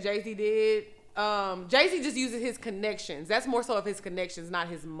everything that Jay-Z did. Jay-Z just uses his connections. That's more so of his connections, not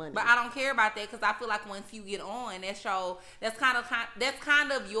his money. But I don't care about that because I feel like once you get on that show, that's kind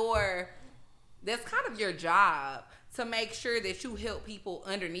of your job to make sure that you help people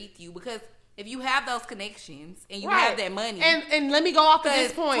underneath you, because if you have those connections and you have that money, and let me go off of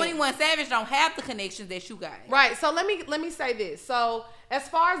this point. 21 Savage don't have the connections that you got. Right. So let me say this. So as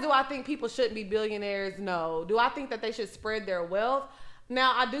far as do I think people shouldn't be billionaires? No. Do I think that they should spread their wealth?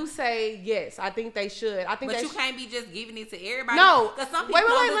 Now, I do say yes. I think they should. But you can't be just giving it to everybody. No. Because some people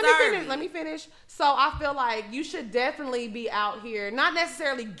don't deserve it. Let me finish. So I feel like you should definitely be out here, not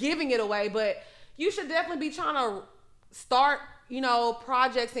necessarily giving it away, but you should definitely be trying to start,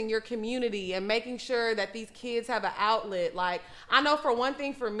 projects in your community and making sure that these kids have an outlet. Like, I know for one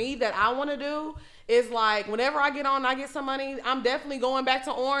thing for me that I want to do is like whenever I get on and I get some money, I'm definitely going back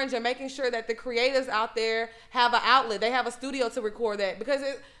to Orange and making sure that the creatives out there have an outlet. They have a studio to record that, because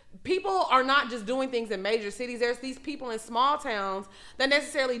people are not just doing things in major cities. There's these people in small towns that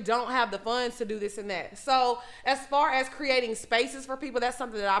necessarily don't have the funds to do this and that. So as far as creating spaces for people, that's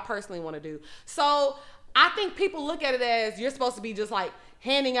something that I personally want to do. So I think people look at it as you're supposed to be just like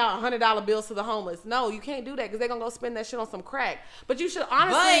handing out $100 bills to the homeless. No, you can't do that because they're gonna go spend that shit on some crack. But you should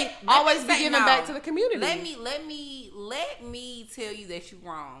honestly always be giving back to the community. Let me tell you that you're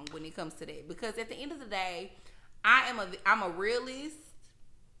wrong when it comes to that, because at the end of the day, I'm a realist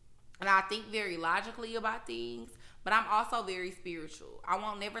and I think very logically about things, but I'm also very spiritual. I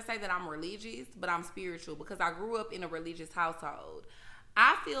won't never say that I'm religious, but I'm spiritual because I grew up in a religious household.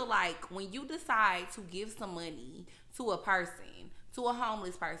 I feel like when you decide to give some money to a person, to a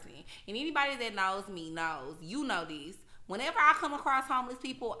homeless person, and anybody that knows me knows, you know this, whenever I come across homeless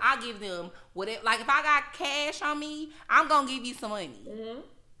people, I give them whatever. Like if I got cash on me, I'm gonna give you some money. Mm-hmm.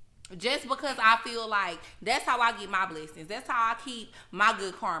 Just because I feel like that's how I get my blessings. That's how I keep my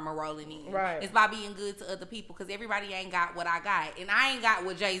good karma rolling in. Right. It's by being good to other people, because everybody ain't got what I got. And I ain't got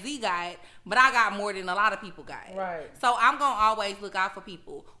what Jay-Z got, but I got more than a lot of people got. Right. So I'm going to always look out for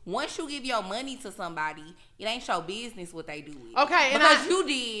people. Once you give your money to somebody, it ain't your business what they do with it. Okay. Because you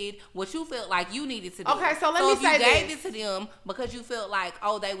did what you felt like you needed to do. Okay, so let me say if you gave this. it to them because you felt like,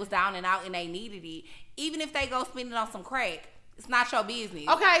 oh, they was down and out and they needed it, even if they go spend it on some crack, it's not your business.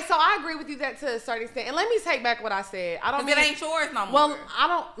 Okay, so I agree with you that to a certain extent. And let me take back what I said. I don't mean it ain't yours no more.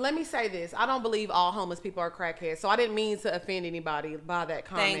 Well, let me say this. I don't believe all homeless people are crackheads. So I didn't mean to offend anybody by that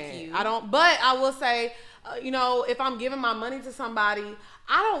comment. Thank you. But I will say, if I'm giving my money to somebody,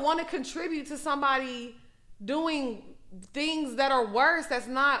 I don't want to contribute to somebody doing things that are worse. That's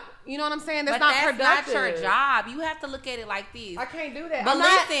not, you know what I'm saying? That's not productive. Not your job. You have to look at it like this. I can't do that. But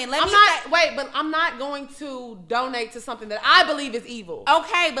but I'm not going to donate to something that I believe is evil.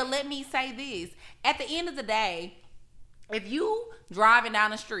 Okay, but let me say this. At the end of the day, if you driving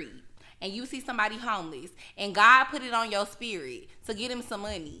down the street and you see somebody homeless and God put it on your spirit to get him some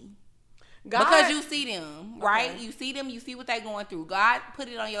money, because you see them, right? Okay. You see them, you see what they're going through. God put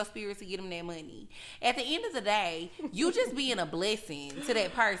it on your spirit to get them that money. At the end of the day, you just being a blessing to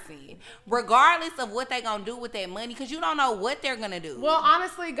that person, regardless of what they're going to do with that money, because you don't know what they're going to do. Well,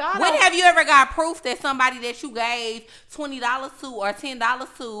 honestly, God... When have you ever got proof that somebody that you gave $20 to or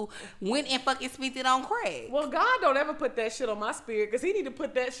 $10 to went and fucking spent it on crack? Well, God don't ever put that shit on my spirit, because he need to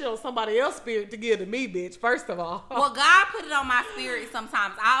put that shit on somebody else's spirit to give to me, bitch, first of all. Well, God put it on my spirit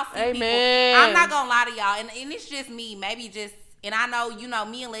sometimes. I'll see Amen. people... I'm not gonna lie to y'all, and it's just me. Maybe just, and I know,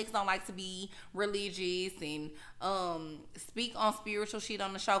 me and Lex don't like to be religious and speak on spiritual shit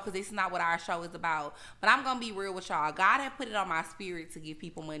on the show, because this is not what our show is about. But I'm gonna be real with y'all. God had put it on my spirit to give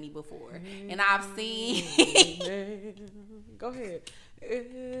people money before, and I've seen. Go ahead.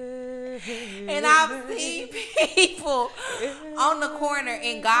 And I've seen people on the corner,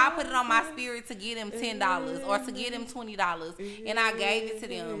 and God put it on my spirit to get them $10 or to get them $20, and I gave it to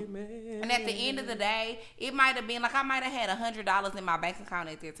them. And at the end of the day, it might have been like I might have had $100 in my bank account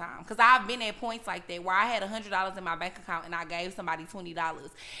at that time, because I've been at points like that where I had $100 in my bank account and I gave somebody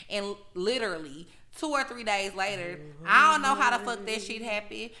 $20, and literally 2 or 3 days later, I don't know how the fuck that shit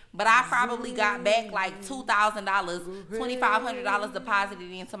happened, but I probably got back like $2,000, $2,500 deposited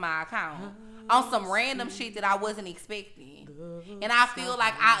into my account on some random shit that I wasn't expecting. And I feel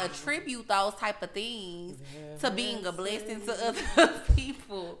like I attribute those type of things to being a blessing to other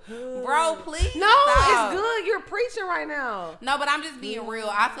people. Bro, please stop. It's good. You're preaching right now. No, but I'm just being real.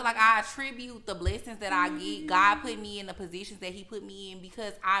 I feel like I attribute the blessings that I get. God put me in the positions that he put me in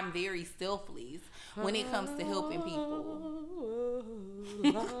because I'm very selfless when it comes to helping people.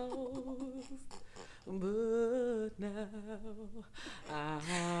 But now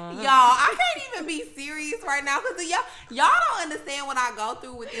y'all, I can't even be serious right now, because y'all don't understand what I go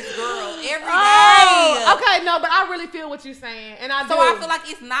through with this girl every day. Okay, no, but I really feel what you're saying, and I feel like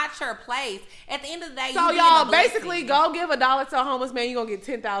it's not your place. At the end of the day, so y'all basically go give $1 to a homeless man, you're gonna get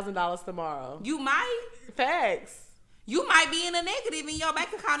 $10,000 tomorrow. You might. Facts. You might be in a negative in your bank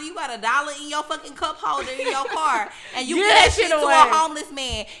account, and you got $1 in your fucking cup holder in your car, and you give that shit to a homeless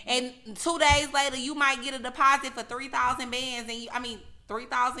man, and 2 days later you might get a deposit for 3,000 bands, and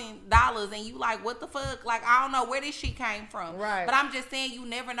 $3,000, and you like, what the fuck? Like, I don't know where this shit came from. Right. But I'm just saying, you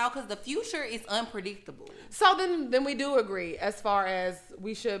never know, because the future is unpredictable. So then we do agree as far as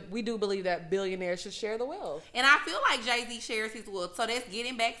we do believe that billionaires should share the wealth. And I feel like Jay-Z shares his wealth. So that's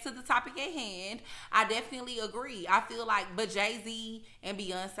getting back to the topic at hand. I definitely agree. I feel like, but Jay-Z and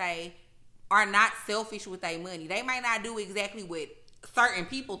Beyonce are not selfish with their money. They might not do exactly what certain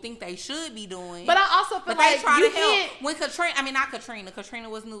people think they should be doing, but I also feel like they try to help. When Katrina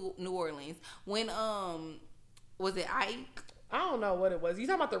was New Orleans. When was it Ike? I don't know what it was. You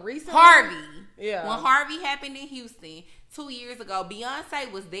talking about the recent Harvey? Yeah. When Harvey happened in Houston 2 years ago,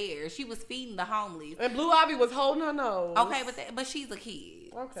 Beyonce was there. She was feeding the homeless, and Blue Ivy was holding her nose. Okay, but she's a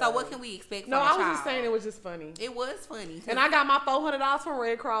kid. Okay. So what can we expect from a child? No, I was just saying it was just funny. It was funny, and I got my $400 from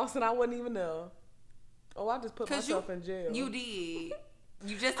Red Cross, and I wouldn't even know. Oh, I just put myself in jail. You did.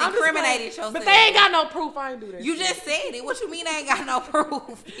 You just incriminated yourself. But they ain't got no proof. I ain't do that. You just said it. What you mean they ain't got no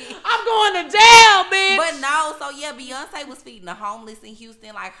proof? I'm going to jail, bitch. But no, so yeah, Beyonce was feeding the homeless in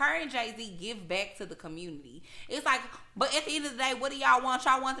Houston. Like, her and Jay-Z give back to the community. It's like, but at the end of the day, what do y'all want?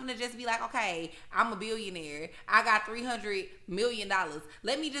 Y'all want them to just be like, okay, I'm a billionaire. I got $300 million.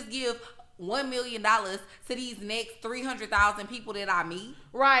 Let me just give $1 million to these next 300,000 people that I meet.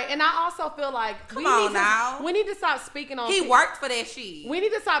 Right, and I also feel like we need to stop speaking on. He worked for that shit. We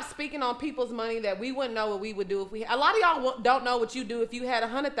need to stop speaking on people's money that we wouldn't know what we would do if we. A lot of y'all don't know what you do if you had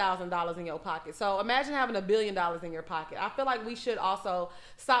 $100,000 in your pocket. So imagine having $1 billion in your pocket. I feel like we should also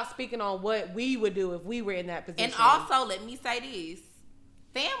stop speaking on what we would do if we were in that position. And also, let me say this: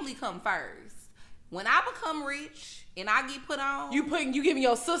 family come first. When I become rich and I get put on, you giving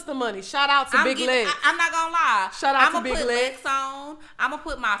your sister money. Shout out to Big Lex. I'm not gonna lie. Shout out to Big Lex. I'm gonna put Lex on. I'm gonna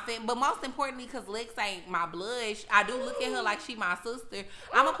put my but most importantly, because Lex ain't my blood, I do look at her like she my sister.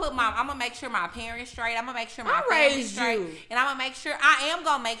 I'm gonna make sure my parents straight. I'm gonna make sure my family straight, and I'm gonna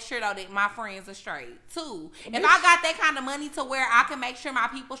make sure though that my friends are straight too. If I got that kind of money to where I can make sure my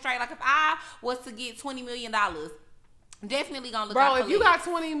people straight, like if I was to get $20 million. Definitely gonna look out for if you got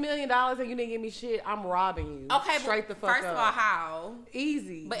 $20 million and you didn't give me shit, I'm robbing you. Okay, straight the fuck first up. Of all, how?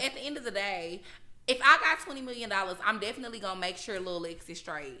 Easy. But at the end of the day, if I got $20 million, I'm definitely gonna make sure Lil Lex is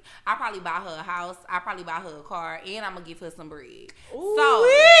straight. I probably buy her a house. I probably buy her a car, and I'm gonna give her some bread.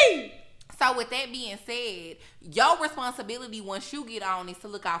 Ooh-wee! So with that being said, your responsibility once you get on is to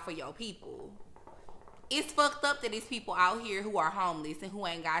look out for your people. It's fucked up that there's people out here who are homeless and who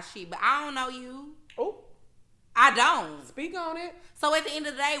ain't got shit, but I don't know you. Oh. I don't. Speak on it. So at the end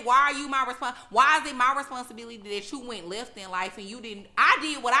of the day, why is it my responsibility that you went left in life and you didn't? I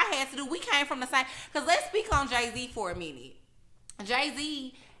did what I had to do. We came from the same. Because let's speak on Jay-Z for a minute.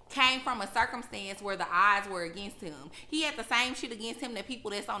 Jay-Z came from a circumstance where the odds were against him. He had the same shit against him that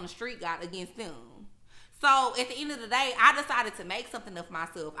people that's on the street got against them. So at the end of the day, I decided to make something of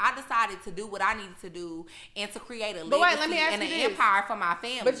myself. I decided to do what I needed to do and to create a legacy and an empire for my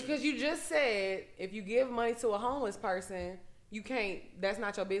family. But because you just said if you give money to a homeless person, you can't. That's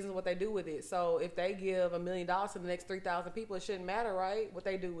not your business what they do with it. So if they give $1 million to the next 3,000 people, it shouldn't matter, right? What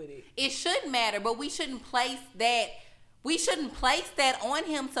they do with it. It shouldn't matter, but we shouldn't place that. We shouldn't place that on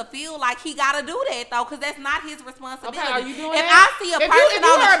him to feel like he got to do that, though, because that's not his responsibility. Okay, are you doing if that? I see a person if you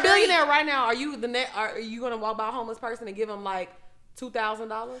on the are a street, billionaire right now, are you going to walk by a homeless person and give him like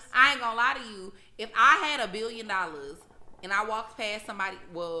 $2,000? I ain't going to lie to you. If I had $1 billion and I walked past somebody,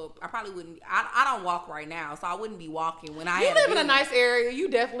 well, I probably wouldn't. I don't walk right now, so I wouldn't be walking when I. You live in a nice area. You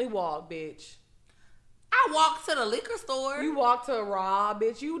definitely walk, bitch. I walk to the liquor store. You walk to a Rob,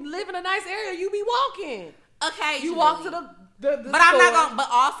 bitch. You live in a nice area. You be walking. Okay, you walk to the but store. I'm not gonna. But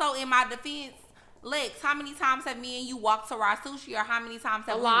also in my defense, Lex, how many times have me and you walked to Raw Sushi, or how many times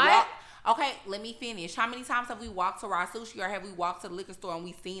have we walked? Okay, let me finish. How many times have we walked to Raw Sushi, or have we walked to the liquor store and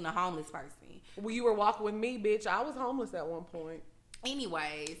we seen a homeless person? Well, you were walking with me, bitch. I was homeless at one point.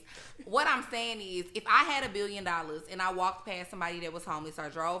 Anyways, what I'm saying is, if I had $1 billion and I walked past somebody that was homeless, or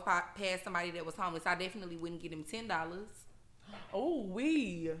drove past somebody that was homeless, I definitely wouldn't get him $10. Oh,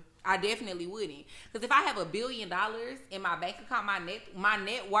 I definitely wouldn't. Because if I have $1 billion in my bank account, my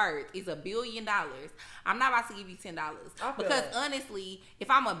net worth is $1 billion. I'm not about to give you $10. Because honestly, if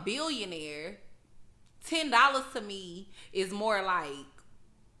I'm a billionaire, $10 to me is more like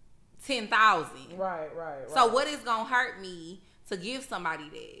 10,000. Right. So what is gonna hurt me to give somebody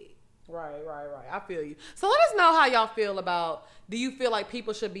that? Right. I feel you. So let us know how y'all feel about. Do you feel like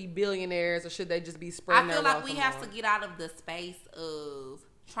people should be billionaires, or should they just be spreading their wealth? I feel like we have to get out of the space of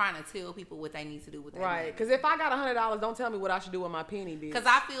trying to tell people what they need to do with their money. Because if I got $100, don't tell me what I should do with my penny, bitch. Because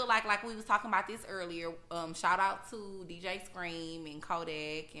I feel like we was talking about this earlier. Shout out to DJ Scream and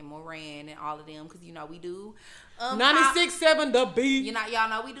Kodak and Moran and all of them, because you know we do 96.7 The Beat. You know, y'all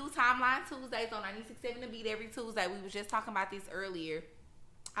know we do Timeline Tuesdays on 96.7 The Beat every Tuesday. We was just talking about this earlier.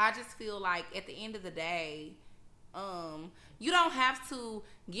 I just feel like at the end of the day, you don't have to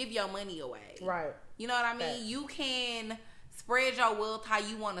give your money away. Right. You know what I mean? Right. You can spread your wealth how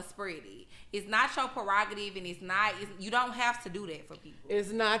you want to spread it. It's not your prerogative, and you don't have to do that for people.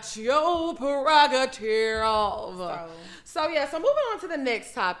 It's not your prerogative. So moving on to the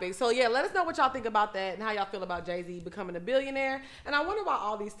next topic. So yeah, let us know what y'all think about that and how y'all feel about Jay-Z becoming a billionaire. And I wonder why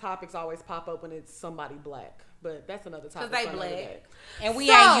all these topics always pop up when it's somebody black. But that's another topic. Because they black. And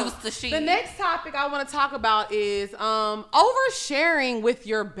we ain't used to shit. The next topic I want to talk about is oversharing with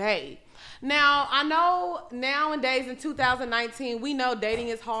your bae. Now, I know nowadays in 2019, we know dating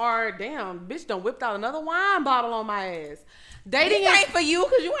is hard. Damn, bitch done whipped out another wine bottle on my ass. Dating ain't for you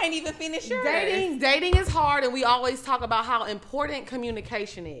because you ain't even finished yours. Dating is hard, and we always talk about how important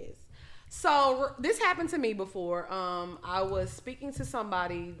communication is. So this happened to me before. I was speaking to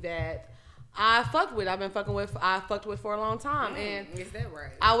somebody that I fucked with. I fucked with for a long time. And is that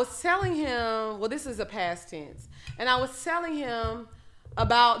right? I was telling him, well, this is a past tense. And I was telling him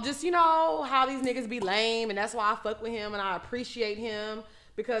about just, how these niggas be lame, and that's why I fuck with him and I appreciate him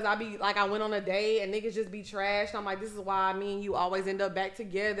because I be like, I went on a date and niggas just be trash. And I'm like, this is why me and you always end up back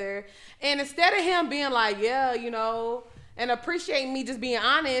together. And instead of him being like, yeah, you know, and appreciating me just being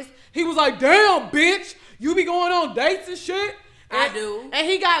honest, he was like, damn, bitch, you be going on dates and shit. I do. And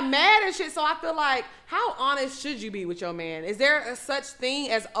he got mad and shit. So I feel like, how honest should you be with your man? Is there a such thing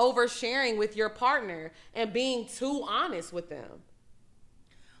as oversharing with your partner and being too honest with them?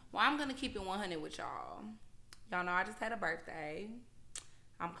 Well, I'm going to keep it 100 with y'all. Y'all know I just had a birthday.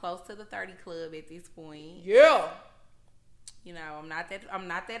 I'm close to the 30 club at this point. Yeah. You know, I'm not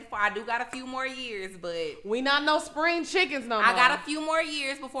that far. I do got a few more years, but we not no spring chickens no more. I got a few more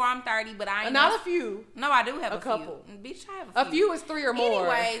years before I'm 30, but I ain't not a few. No, I do have a couple. Few. Bitch, I have a few. A few is 3 or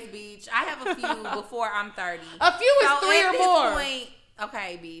more. Anyways, bitch, I have a few before I'm 30. A few is 3 or more. Point,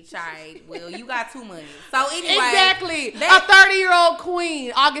 okay, bitch, alright. Well, you got too much. So anyway. Exactly. A 30-year-old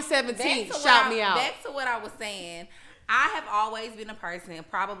queen, August 17th, shout me out. Back to what I was saying. I have always been a person,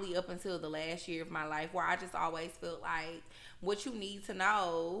 probably up until the last year of my life, where I just always felt like what you need to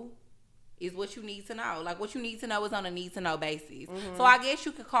know is what you need to know. Like, what you need to know is on a need-to-know basis. Mm-hmm. So I guess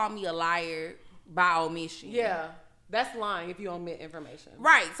you could call me a liar by omission. Yeah. That's lying if you omit information.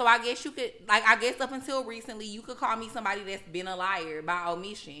 Right. So I guess you could, like, I guess up until recently, you could call me somebody that's been a liar by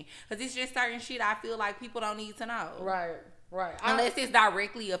omission. Because it's just certain shit I feel like people don't need to know. Right. Right. Unless it's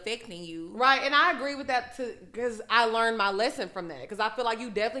directly affecting you. Right. And I agree with that too, because I learned my lesson from that. Because I feel like you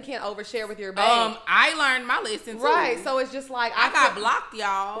definitely can't overshare with your babe. I learned my lesson too. Right. So it's just like I got blocked,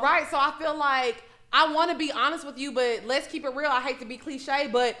 y'all. Right. So I feel like I want to be honest with you, but let's keep it real. I hate to be cliche,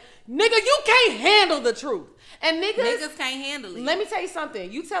 but nigga, you can't handle the truth. And niggas can't handle it. Let me tell you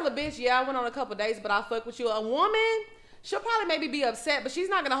something. You tell a bitch, yeah, I went on a couple dates, but I fuck with you. A woman, she'll probably maybe be upset, but she's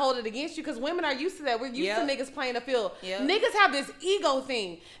not going to hold it against you because women are used to that. We're used to niggas playing the field. Yep. Niggas have this ego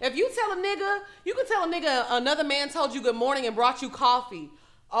thing. If you tell a nigga, you can tell a nigga another man told you good morning and brought you coffee.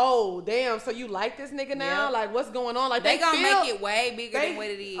 Oh, damn. So you like this nigga now? Yep. Like, what's going on? Like, they gonna make it way bigger than what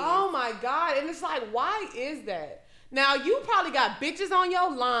it is. Oh, my God. And it's like, why is that? Now, you probably got bitches on your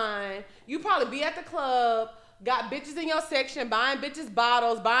line. You probably be at the club, got bitches in your section, buying bitches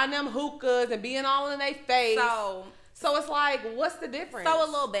bottles, buying them hookahs, and being all in their face. So it's like, what's the difference? So a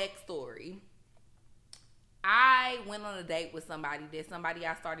little backstory. I went on a date with somebody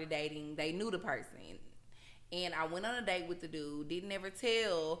I started dating. They knew the person. And I went on a date with the dude. Didn't ever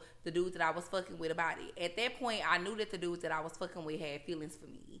tell the dude that I was fucking with about it. At that point, I knew that the dude that I was fucking with had feelings for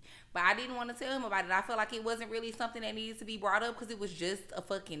me. But I didn't want to tell him about it. I felt like it wasn't really something that needed to be brought up because it was just a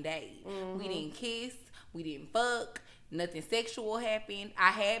fucking date. Mm-hmm. We didn't kiss. We didn't fuck. Nothing sexual happened.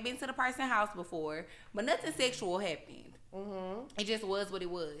 I had been to the person's house before, but nothing sexual happened. Mm-hmm. It just was what it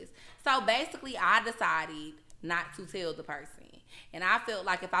was. So basically, I decided not to tell the person. And I felt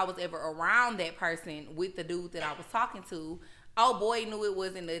like if I was ever around that person with the dude that I was talking to, oh boy knew it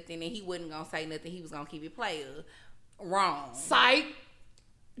wasn't nothing and he wasn't going to say nothing. He was going to keep it player. Wrong. Psych.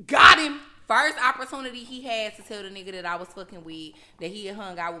 Got him. First opportunity he had to tell the nigga that I was fucking with that he had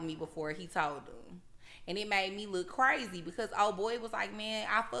hung out with me before, he told him. And it made me look crazy because old boy was like, man,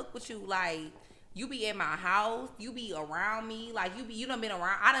 I fuck with you. Like, you be at my house. You be around me. Like, you done been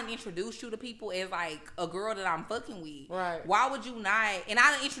around. I done introduced you to people as, like, a girl that I'm fucking with. Right. Why would you not? And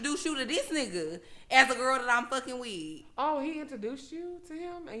I done introduced you to this nigga as a girl that I'm fucking with. Oh, he introduced you to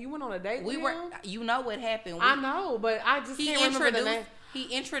him? And you went on a date with him? You know what happened. I know, but I just can't remember the name. He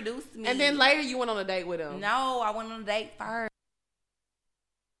introduced me. And then later you went on a date with him. No, I went on a date first.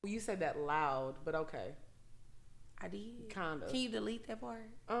 You said that loud, but okay. I did. Kind of. Can you delete that part?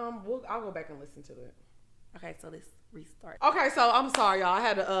 I'll go back and listen to it. Okay, so let's restart. Okay, so I'm sorry, y'all. I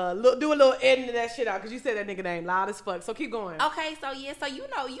had to do a little editing of that shit out because you said that nigga name loud as fuck. So keep going. Okay, so yeah, so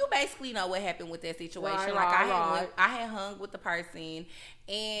you basically know what happened with that situation. Right, I had hung with the person,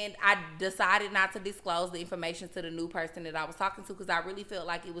 and I decided not to disclose the information to the new person that I was talking to because I really felt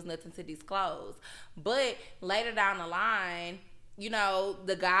like it was nothing to disclose. But later down the line, you know,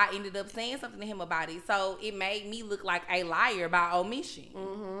 the guy ended up saying something to him about it. So it made me look like a liar by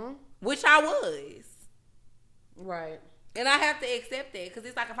omission, which I was. Right. And I have to accept that because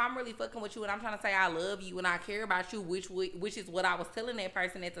it's like if I'm really fucking with you and I'm trying to say I love you and I care about you, which is what I was telling that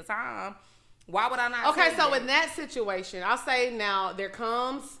person at the time, why would I not? Okay, so in that situation, I'll say now there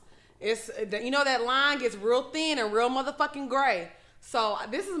comes, that line gets real thin and real motherfucking gray. So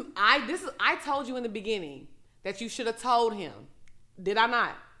I told you in the beginning that you should have told him. Did I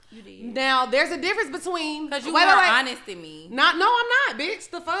not? You did. Now, there's a difference between... Because you were honest to me. No, I'm not,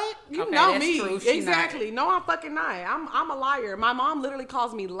 bitch. The fuck? You know me. True. Exactly. No, I'm fucking not. I'm a liar. My mom literally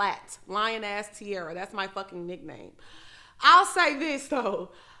calls me Lat. Lion-ass Tierra. That's my fucking nickname. I'll say this,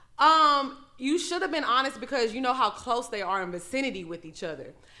 though. You should have been honest because you know how close they are in vicinity with each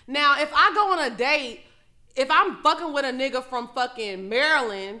other. Now, if I go on a date, if I'm fucking with a nigga from fucking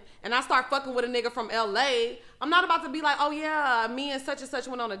Maryland and I start fucking with a nigga from LA, I'm not about to be like, oh yeah, me and such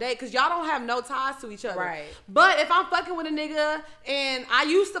went on a date, because y'all don't have no ties to each other. Right. But if I'm fucking with a nigga and I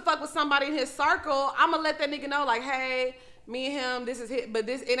used to fuck with somebody in his circle, I'm gonna let that nigga know, like, hey, me and him, this is it, but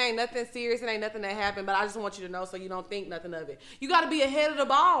it ain't nothing serious, it ain't nothing that happened, but I just want you to know so you don't think nothing of it. You gotta be ahead of the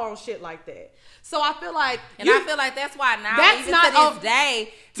ball on shit like that. So I feel like, I feel like that's why now, that's even not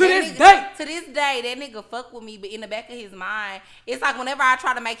to this day, that nigga fuck with me, but in the back of his mind, it's like whenever I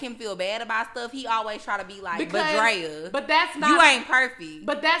try to make him feel bad about stuff, he always try to be like, Bedrea, but that's not, you ain't perfect.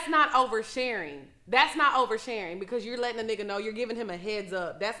 But that's not oversharing. That's not oversharing, because you're letting a nigga know, you're giving him a heads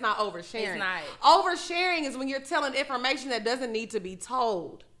up. That's not oversharing. It's not. Oversharing is when you're telling information that doesn't need to be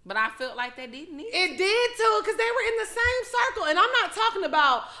told. But I felt like that didn't need. It did too, because they were in the same circle. And I'm not talking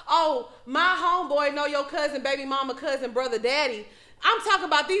about, oh, my homeboy know your cousin, baby mama, cousin, brother, daddy. I'm talking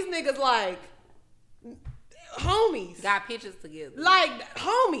about these niggas like homies. Got pictures together. Like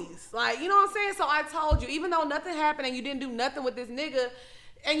homies. Like, you know what I'm saying? So I told you, even though nothing happened and you didn't do nothing with this nigga,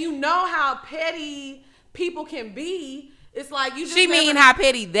 and you know how petty people can be, it's like you just mean how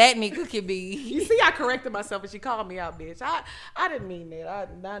petty that nigga can be. You see, I corrected myself and she called me out, bitch. I didn't mean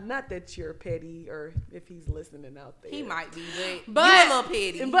that. Not that you're petty, or if he's listening out there. He might be, but you a little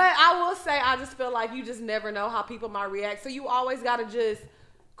petty. But I will say, I just feel like you just never know how people might react. So you always got to just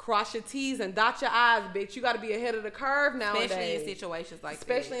cross your T's and dot your I's, bitch. You got to be ahead of the curve nowadays.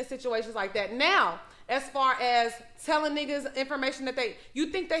 Especially in situations like that. Now, as far as telling niggas information that you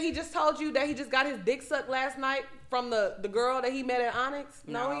think that he just told you that he just got his dick sucked last night from the girl that he met at Onyx?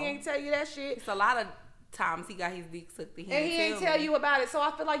 No, he ain't tell you that shit. It's a lot of times he got his dick sucked and he ain't tell you about it. So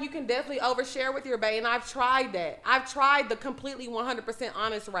I feel like you can definitely overshare with your bae, and I've tried that. I've tried the completely 100%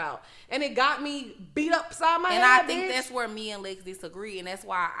 honest route, and it got me beat upside my head. And I think that's where me and Lex disagree, and that's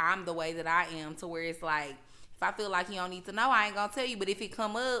why I'm the way that I am, to where it's like, if I feel like you don't need to know, I ain't gonna tell you. But if it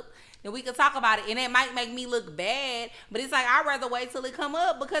come up, then we can talk about it, and it might make me look bad. But it's like, I'd rather wait till it come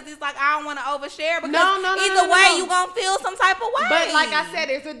up, because it's like I don't want to overshare. Because either way, you gonna feel some type of way. But like I said,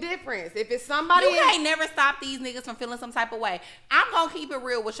 there's a difference. If it's somebody, you can't never stop these niggas from feeling some type of way. I'm gonna keep it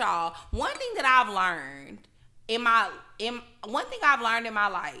real with y'all. One thing that I've learned in my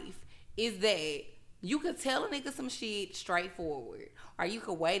life is that you could tell a nigga some shit straightforward, or you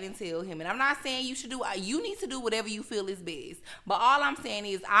could wait and tell him. And I'm not saying you need to do whatever you feel is best. But all I'm saying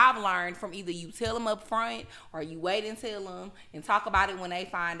is, I've learned from either you tell them up front, or you wait and tell them and talk about it when they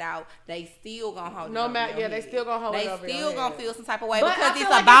find out. They still gonna hold it over your head. They still gonna hold it over your head. They still gonna feel some type of way, because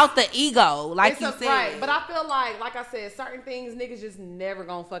it's about the ego, like you said. Right. But I feel like I said, certain things niggas just never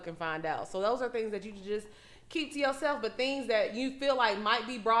gonna fucking find out. So those are things that you just keep to yourself. But things that you feel like might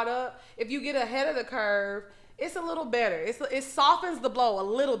be brought up, if you get ahead of the curve, it's a little better. It softens the blow a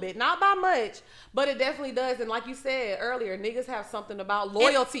little bit. Not by much, but it definitely does. And like you said earlier, niggas have something about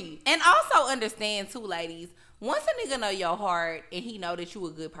loyalty. And also understand too, ladies, once a nigga know your heart and he know that you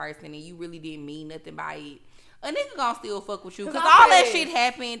a good person and you really didn't mean nothing by it, a nigga gonna still fuck with you. Because all that shit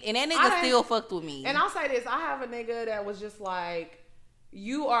happened and that nigga still fucked with me. And I'll say this, I have a nigga that was just like,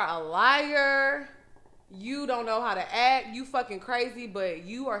 you are a liar. You don't know how to act. You fucking crazy, but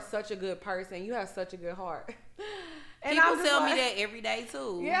you are such a good person. You have such a good heart. And people tell me that every day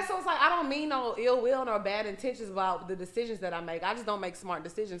too. Yeah, so it's like, I don't mean no ill will nor bad intentions about the decisions that I make. I just don't make smart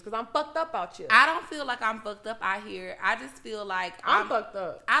decisions because I'm fucked up out here. I don't feel like I'm fucked up out here. I just feel like I'm fucked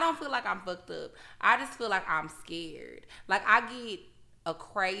up. I don't feel like I'm fucked up. I just feel like I'm scared. Like, I get a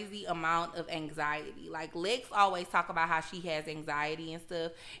crazy amount of anxiety. Like, Lex always talk about how she has anxiety and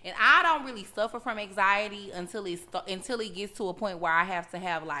stuff, and I don't really suffer from anxiety until it gets to a point where I have to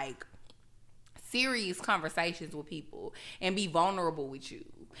have like serious conversations with people and be vulnerable with you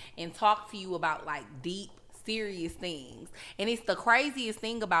and talk to you about like deep, serious things. And it's the craziest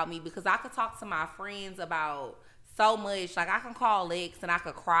thing about me, because I could talk to my friends about so much. Like, I can call Lex and I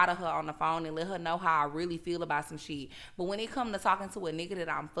could cry to her on the phone and let her know how I really feel about some shit. But when it comes to talking to a nigga that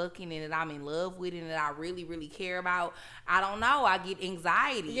I'm fucking and that I'm in love with and that I really, really care about, I don't know. I get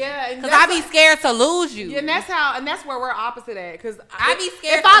anxiety. Yeah, because I be scared to lose you. Yeah, and that's where we're opposite at. Because I be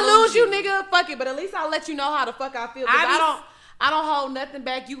scared. If I lose you, nigga, fuck it. But at least I'll let you know how the fuck I feel. I I don't hold nothing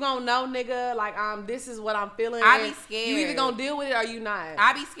back. You gonna know, nigga. Like, this is what I'm feeling. I be scared. You either gonna deal with it or you not.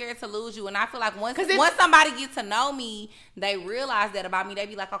 I be scared to lose you, and I feel like once somebody gets to know me, they realize that about me. They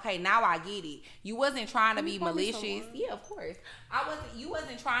be like, okay, now I get it. You wasn't trying to be malicious. Yeah, of course. You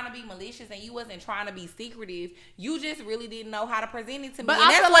wasn't trying to be malicious, and you wasn't trying to be secretive. You just really didn't know how to present it to me. But and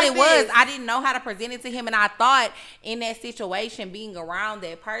that's what it was. I didn't know how to present it to him, and I thought in that situation, being around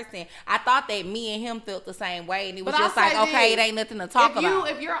that person, I thought that me and him felt the same way, and it was just like, okay, it ain't nothing to talk about.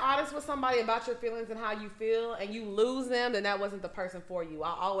 If you're honest with somebody about your feelings and how you feel, and you lose them, then that wasn't the person for you.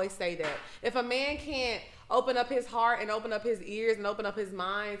 I always say that. If a man can't open up his heart and open up his ears and open up his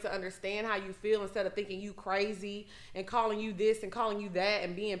mind to understand how you feel instead of thinking you crazy and calling you this and calling you that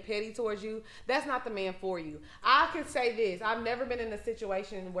and being petty towards you, that's not the man for you. I can say this. I've never been in a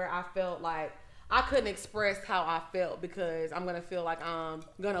situation where I felt like I couldn't express how I felt because I'm going to feel like I'm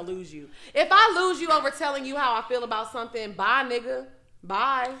going to lose you. If I lose you over telling you how I feel about something, bye, nigga.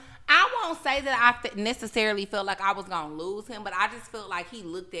 Bye. I won't say that I necessarily felt like I was going to lose him, but I just felt like he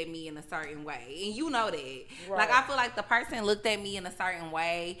looked at me in a certain way. And you know that. Right. Like, I feel like the person looked at me in a certain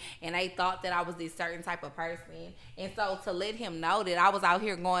way, and they thought that I was this certain type of person. And so to let him know that I was out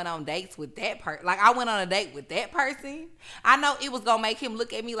here going on dates with that person, like I went on a date with that person, I know it was going to make him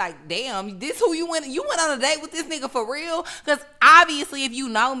look at me like, damn, this who you went on a date with this nigga for real? Because obviously if you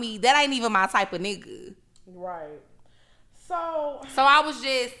know me, that ain't even my type of nigga. Right. So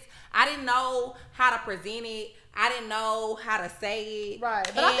I didn't know how to present it. I didn't know how to say it. Right.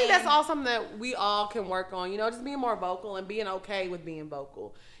 But I think that's all something that we all can work on. You know, just being more vocal and being okay with being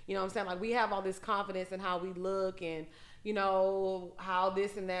vocal. You know what I'm saying? Like, we have all this confidence in how we look and, you know, how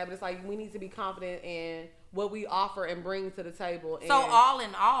this and that. But it's like we need to be confident in what we offer and bring to the table. And so all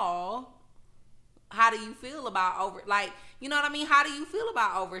in all, how do you feel about you know what I mean? How do you feel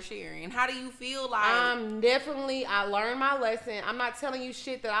about oversharing? How do you feel like... I learned my lesson. I'm not telling you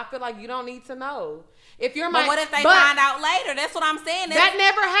shit that I feel like you don't need to know. But what if they find out later? That's what I'm saying. That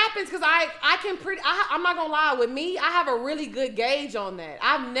never happens because I'm not gonna lie. With me, I have a really good gauge on that.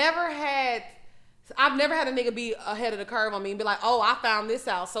 I've never had a nigga be ahead of the curve on me and be like, oh, I found this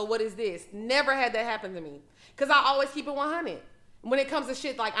out, so what is this? Never had that happen to me. Because I always keep it 100. When it comes to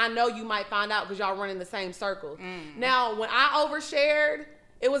shit, like, I know you might find out because y'all run in the same circle. Now, when I overshared,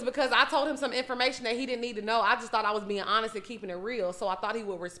 it was because I told him some information that he didn't need to know. I just thought I was being honest and keeping it real. So I thought he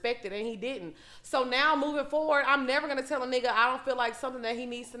would respect it, and he didn't. So now, moving forward, I'm never going to tell a nigga I don't feel like something that he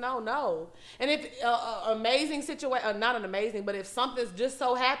needs to know. No. And if amazing situation, not an amazing, but if something's just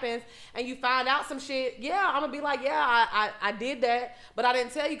so happens and you find out some shit, yeah, I'm going to be like, yeah, I did that. But I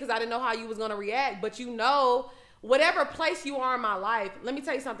didn't tell you because I didn't know how you was going to react. But you know... Whatever place you are in my life, let me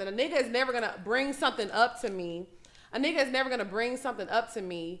tell you something. A nigga is never going to bring something up to me.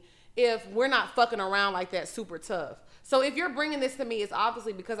 If we're not fucking around like that super tough. So if you're bringing this to me, it's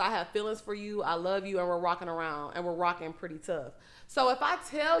obviously because I have feelings for you, I love you, and we're rocking around, and we're rocking pretty tough. So if I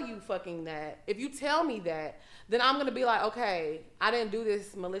tell you fucking that, if you tell me that, then I'm going to be like, okay, I didn't do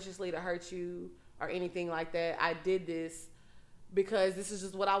this maliciously to hurt you or anything like that. I did this because this is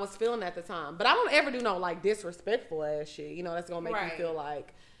just what I was feeling at the time. But I don't ever do no, like, disrespectful ass shit. You know, that's going to make you feel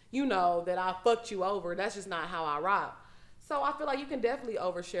like, you know, that I fucked you over. That's just not how I rock. So I feel like you can definitely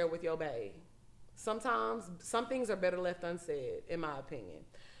overshare with your bae. Sometimes, some things are better left unsaid, in my opinion.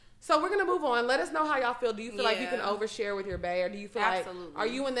 So we're going to move on. Let us know how y'all feel. Do you feel like you can overshare with your bae? Or do you feel like, are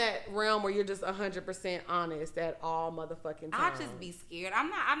you in that realm where you're just 100% honest at all motherfucking time? I just be scared. I'm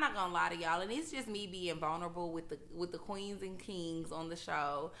not going to lie to y'all. And it's just me being vulnerable with the queens and kings on the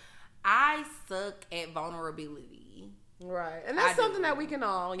show. I suck at vulnerability. Right. And that's something that we can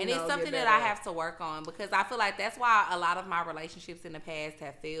all, and it's something that I have to work on because I feel like that's why a lot of my relationships in the past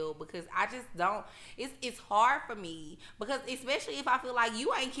have failed because I just don't, it's hard for me because especially if I feel like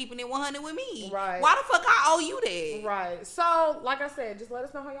you ain't keeping it 100 with me. Right. Why the fuck I owe you that? Right. So, like I said, just let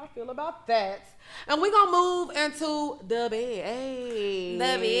us know how y'all feel about that. And we're going to move into the bed. Hey. The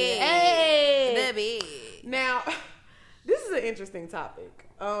bed. Hey. The bed. Now, this is an interesting topic.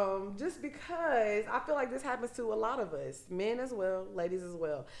 Just because I feel like this happens to a lot of us, men as well, ladies as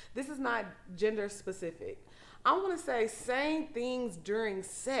well. This is not gender specific. I want to say saying things during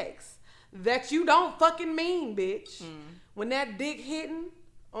sex that you don't fucking mean, bitch. When that dick hitting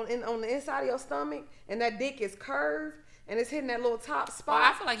on the inside of your stomach and that dick is curved and it's hitting that little top spot.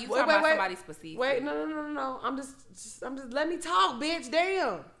 Well, I feel like you talking about somebody specific. Wait, no. I'm just let me talk, bitch.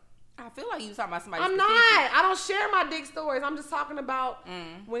 Damn. I feel like you talking about somebody I'm specific. not. I don't share my dick stories. I'm just talking about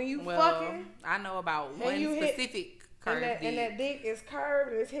when you fucking. I know about one specific curved dick. And that dick is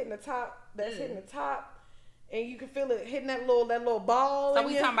curved and it's hitting the top. That's hitting the top. And you can feel it hitting that little ball. So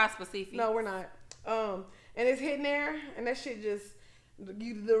we talking about specific. No, we're not. and it's hitting there, and that shit just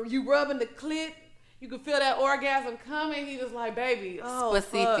you rubbing the clit. You can feel that orgasm coming. He just like, baby, oh,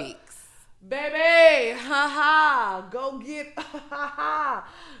 specifics. Fuck. Baby, ha, go get, ha.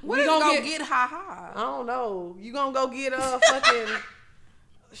 What is go get, ha? I don't know. You gonna go get fucking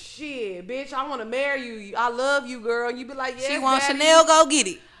shit, bitch. I want to marry you. I love you, girl. You be like, yes, she want daddy. Chanel, go get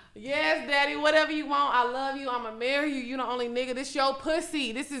it. Yes, daddy. Whatever you want. I love you. I'ma marry you. You the only nigga. This your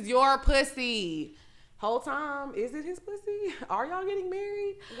pussy. This is your pussy. Whole time, is it his pussy? Are y'all getting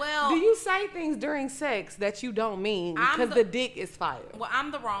married? Well, do you say things during sex that you don't mean because the dick is fire? Well,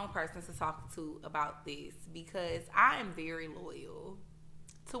 I'm the wrong person to talk to about this because I am very loyal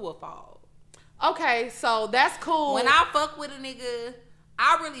to a fault. Okay, so that's cool. When I fuck with a nigga,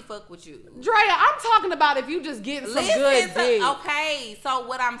 I really fuck with you. Drea, I'm talking about if you just getting some good dick. Okay, so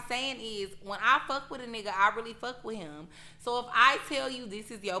what I'm saying is when I fuck with a nigga, I really fuck with him. So if I tell you this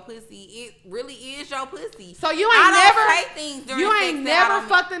is your pussy, it really is your pussy. So you ain't never say things during you ain't never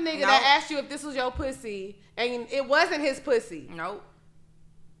fucked a nigga nope. that asked you if this was your pussy and it wasn't his pussy. Nope.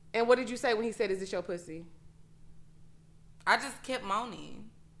 And what did you say when he said, "Is this your pussy?" I just kept moaning.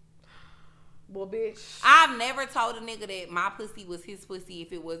 Well, bitch. I've never told a nigga that my pussy was his pussy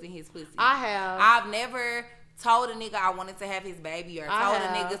if it wasn't his pussy. I have. I've never told a nigga I wanted to have his baby or told a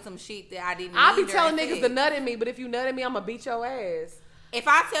nigga some shit that I didn't I'll be telling niggas to nut in me, but if you nut in me, I'm gonna beat your ass. If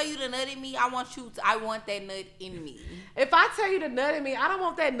I tell you to nut in me, I want that nut in me. If I tell you to nut in me, I don't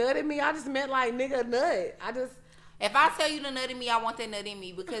want that nut in me. I just meant like nigga nut. If I tell you to nut in me, I want that nut in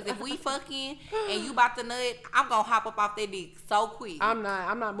me because if we fucking and you about to nut, I'm gonna hop up off that dick so quick. I'm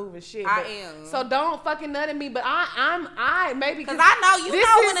not moving shit. I am. So don't fucking nut in me. But I maybe because I know you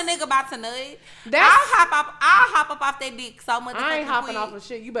know when a nigga about to nut. I'll hop up off that dick so much. I ain't hopping off of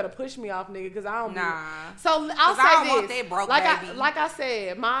shit. You better push me off, nigga, because I don't. Nah. So I'll say I this. Want that broke baby. Like I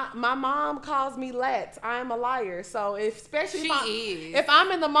said, my mom calls me Lat. I am a liar. So especially if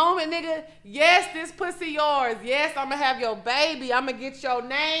I'm in the moment, nigga. Yes, this pussy yours. Yes, I'm gonna have your baby. I'm gonna get your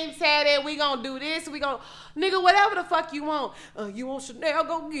name tatted. We gonna do this. We gonna nigga whatever the fuck you want. You want Chanel?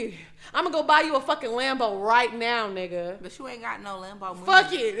 Go get it. I'm gonna go buy you a fucking Lambo right now, nigga. But you ain't got no Lambo money.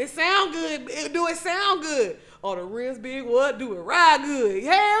 Fuck it. It sound good. Do it sound good? Oh, the rims big. What? Do it ride good?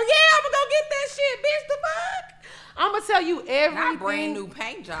 Hell yeah! I'm gonna go get that shit, bitch. The fuck? I'm gonna tell you everything. Not brand new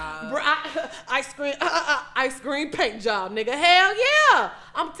paint job. Ice cream paint job, nigga. Hell yeah!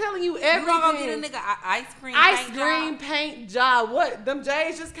 I'm telling you everything. You gonna get a nigga ice cream paint job. What? Them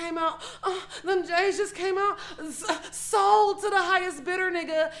J's just came out. Sold to the highest bidder,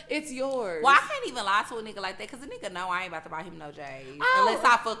 nigga. It's yours. Well, I can't even lie to a nigga like that because a nigga know I ain't about to buy him no J's unless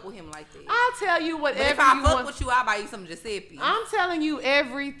I fuck with him like that. I'll tell you whatever. But if I fuck with you, I'll buy you some Giuseppe. I'm telling you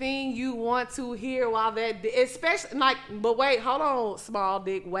everything you want to hear while that, especially like. But wait, hold on, small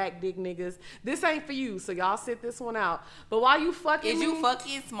dick, whack dick niggas. This ain't for you, so y'all sit this one out. But while you fucking, is you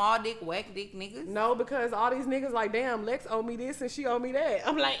fucking small dick, whack dick niggas? No, because all these niggas like, damn, Lex owe me this and she owe me that.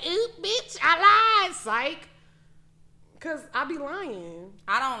 I'm like, oop, bitch, I lied, psych. Cause I be lying.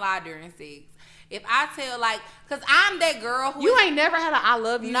 I don't lie during sex. If I tell cause I'm that girl who you ain't never had a I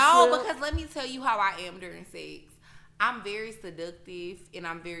love you. No, slip. because let me tell you how I am during sex. I'm very seductive and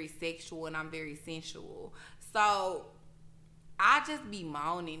I'm very sexual and I'm very sensual. So I just be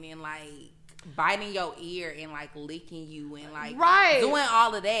moaning and biting your ear and licking you and doing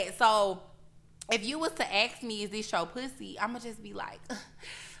all of that. So if you was to ask me, is this your pussy? I'ma just be like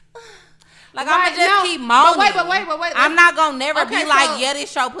I'ma just keep moaning. But wait. I'm not gonna never be yeah,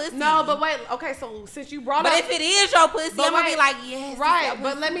 this your pussy. No, but wait. Okay, so since you brought up, but if it is your pussy, I'm gonna be like, yes. Right,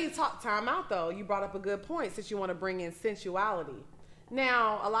 but let me time out though. You brought up a good point since you want to bring in sensuality.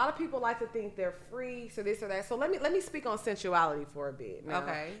 Now, a lot of people like to think they're free, so this or that. So let me speak on sensuality for a bit. Now,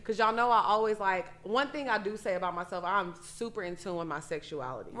 okay. Because y'all know I always one thing I do say about myself, I'm super in tune with my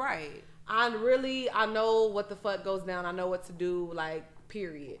sexuality. Right. I know what the fuck goes down. I know what to do,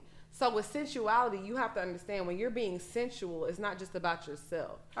 period. So with sensuality, you have to understand when you're being sensual, it's not just about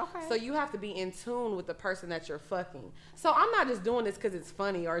yourself. Okay. So you have to be in tune with the person that you're fucking. So I'm not just doing this because it's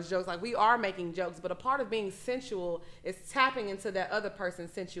funny or it's jokes. We are making jokes, but a part of being sensual is tapping into that other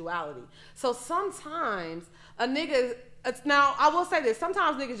person's sensuality. So sometimes a nigga, now I will say this,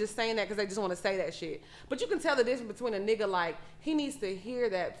 sometimes niggas just saying that because they just want to say that shit. But you can tell the difference between a nigga he needs to hear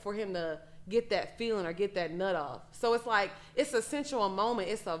that for him to get that feeling or get that nut off. So it's it's a sensual moment.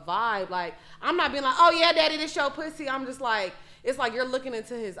 It's a vibe. I'm not being oh yeah, daddy, this your pussy. I'm just it's you're looking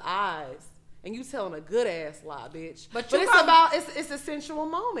into his eyes and you telling a good ass lie, bitch. But it's a sensual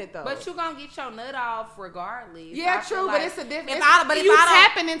moment though. But you gonna get your nut off regardless. Yeah, true. But it's a different. You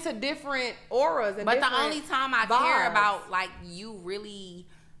tapping into different auras. And but the only time I care about you really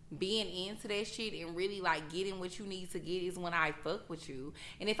being into that shit and really like getting what you need to get is when I fuck with you.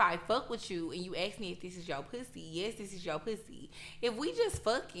 And if I fuck with you and you ask me if this is your pussy, yes, this is your pussy. If we just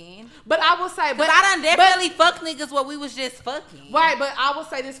fucking, but I will say, but I done definitely fuck niggas where we was just fucking. Right, but I will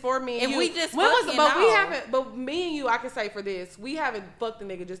say this for me and if you. We just when fucking, was, but no. we haven't. But me and you, I can say for this, we haven't fucked a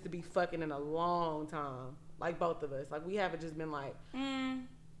nigga just to be fucking in a long time. Like both of us, like we haven't just been like.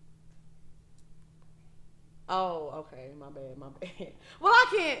 Oh, okay, my bad. Well, I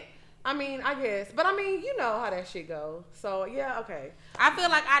can't. I mean, I guess, but I mean, you know how that shit goes. So yeah, okay. I feel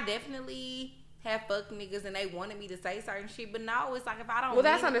like I definitely have fucked niggas and they wanted me to say certain shit, but no, it's like if I don't. Well,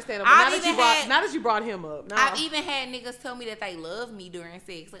 that's understandable. Now that you brought him up, I've even had niggas tell me that they love me during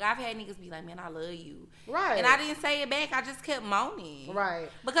sex. Like I've had niggas be like, "Man, I love you," right? And I didn't say it back. I just kept moaning, right?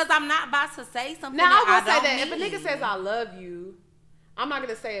 Because I'm not about to say something. Now that I will say that if a nigga says I love you, I'm not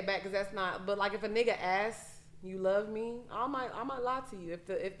gonna say it back because that's not. But like if a nigga asks. You love me? I might lie to you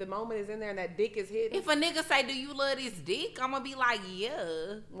if the moment is in there and that dick is hidden. If a nigga say, "Do you love this dick?" I'm gonna be like,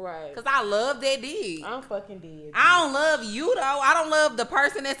 "Yeah," right? Because I love that dick. I'm fucking dead. I don't love you though. I don't love the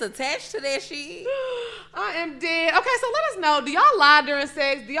person that's attached to that shit. I am dead. Okay, so let us know. Do y'all lie during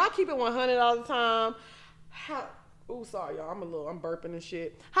sex? Do y'all keep it 100 all the time? Oh, sorry, y'all. I'm burping and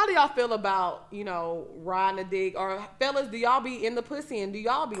shit. How do y'all feel about, riding a dick? Or fellas, do y'all be in the pussy and do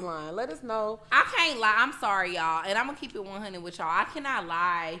y'all be lying? Let us know. I can't lie. I'm sorry, y'all. And I'm going to keep it 100 with y'all. I cannot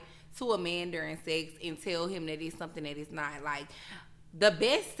lie to a man during sex and tell him that it's something that it's not. Like, the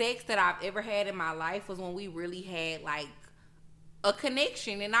best sex that I've ever had in my life was when we really had, like, a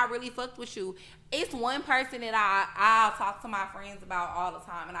connection and I really fucked with you. It's one person that I'll talk to my friends about all the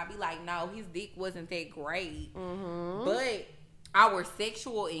time and I'll be like, no, his dick wasn't that great. Mm-hmm. But our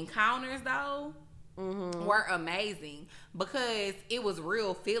sexual encounters though were amazing because it was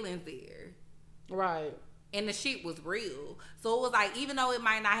real feelings there. Right. And the shit was real. So it was like, even though it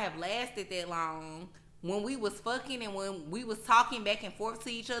might not have lasted that long, when we was fucking and when we was talking back and forth to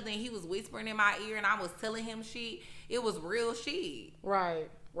each other and he was whispering in my ear and I was telling him shit, it was real shit. Right.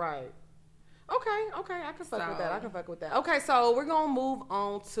 Okay, I can fuck with that. Okay, so we're gonna move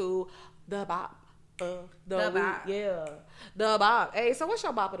on to the bop. The bop. Yeah. The bop. Hey, so what's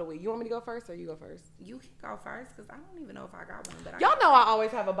your bop of the week? You want me to go first or you go first? You can go first because I don't even know if I got one. But y'all know I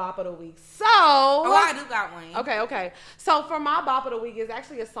always have a bop of the week. So I do got one. Okay. So for my bop of the week is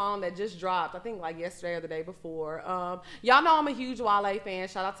actually a song that just dropped, I think like yesterday or the day before. Y'all know I'm a huge Wale fan.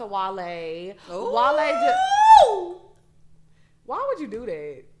 Shout out to Wale. Ooh. Why would you do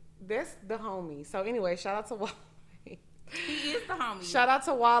that? That's the homie. So anyway, shout out to Wale. He is the homie. Shout out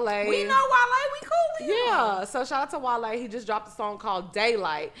to Wale. We know Wale. We cool with him. Yeah. So shout out to Wale. He just dropped a song called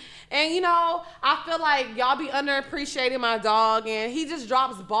Daylight. And I feel like y'all be underappreciating my dog and he just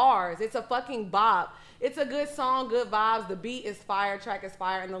drops bars. It's a fucking bop. It's a good song, good vibes. The beat is fire, track is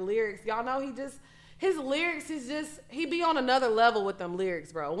fire, and the lyrics, y'all know his lyrics is just, he be on another level with them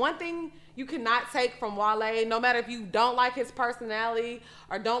lyrics, bro. One thing you cannot take from Wale, no matter if you don't like his personality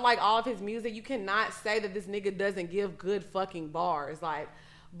or don't like all of his music, you cannot say that this nigga doesn't give good fucking bars. Like,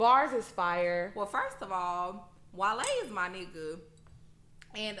 bars is fire. Well, first of all, Wale is my nigga.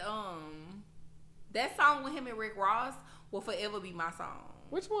 And that song with him and Rick Ross will forever be my song.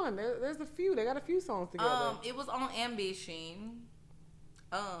 Which one? There's a few. They got a few songs together. It was on Ambition.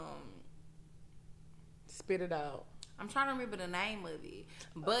 Spit it out. I'm trying to remember the name of it.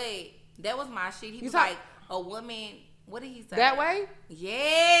 But that was my shit. He was like, a woman, what did he say? That Way?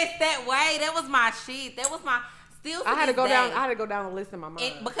 Yes, That Way. That was my shit. That was my, still I had to go down the list in my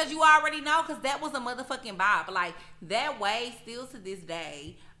mind. Because you already know, because that was a motherfucking vibe. Like, That Way, still to this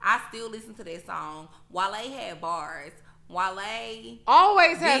day, I still listen to that song. Wale had bars. Wale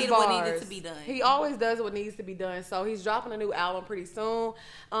always has did bars. What needed to be done. He always does what needs to be done. So he's dropping a new album pretty soon.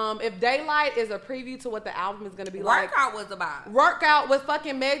 If Daylight is a preview to what the album is going to be like. Workout was about. Workout with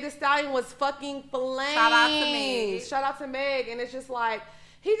fucking Meg Thee Stallion was fucking flame. Shout out to Meg. And it's just like,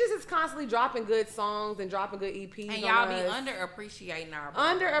 he just is constantly dropping good songs and dropping good EPs. And y'all be underappreciating our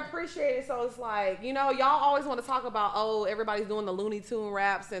brother. Underappreciated. So it's like, y'all always want to talk about, everybody's doing the Looney Tune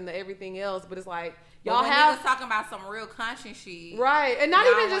raps and everything else. But it's like, y'all niggas talking about some real conscious shit. Right. And not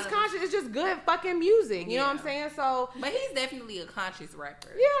even just conscious, it's just good fucking music. You know what I'm saying? So but he's definitely a conscious rapper.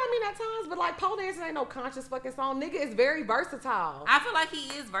 Yeah, I mean at times, but like Pole Dancing ain't no conscious fucking song. Nigga is very versatile. I feel like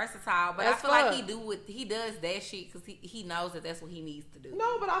he is versatile, but I feel like he does that shit because he knows that that's what he needs to do.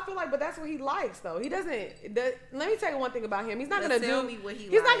 No, but I feel like that's what he likes though. He doesn't let me tell you one thing about him. He's not gonna do me what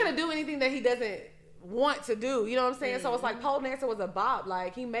he's not gonna do anything that he doesn't want to do. You know what I'm saying? So it's like Pole Dancer was a bop.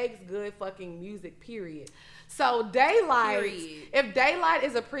 Like, he makes good fucking music, period. So Daylight, if Daylight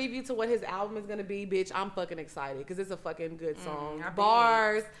is a preview to what his album is gonna be, bitch, I'm fucking excited because it's a fucking good song.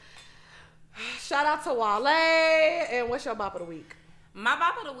 Bars. Shout out to Wale. And what's your bop of the week? My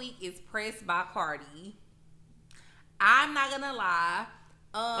bop of the week is Pressed by Cardi. I'm not gonna lie.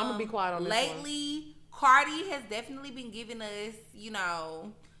 I'm gonna be quiet on this lately, Cardi has definitely been giving us, you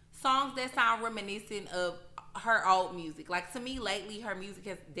know, songs that sound reminiscent of her old music. Like, to me, lately, her music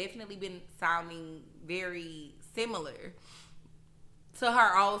has definitely been sounding very similar to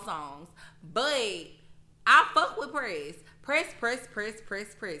her old songs. But I fuck with Press. Press.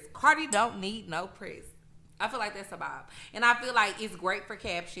 Cardi don't need no press. I feel like that's a vibe. And I feel like it's great for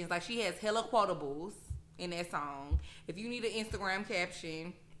captions. Like, she has hella quotables in that song. If you need an Instagram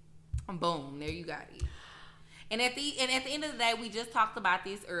caption, boom, there you got it. And at the end of the day, we just talked about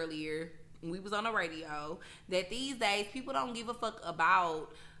this earlier. We was on the radio, that these days people don't give a fuck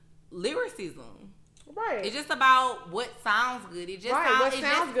about lyricism. Right. It's just about what sounds good. It just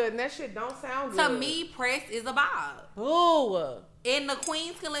sounds good, and that shit don't sound good. To me, Press is a vibe. Ooh. And the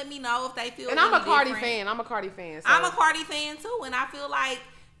queens can let me know if they feel. And I'm a Cardi different. fan. I'm a Cardi fan. So. I'm a Cardi fan too, and I feel like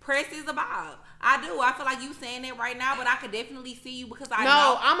Press is a vibe. I do. I feel like you saying that right now, but I could definitely see you because I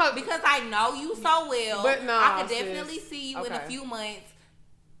know you so well. But no, I could definitely see you in a few months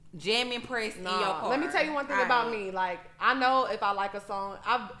jamming Press in your car. Let me tell you one thing about me. Like, I know if I like a song,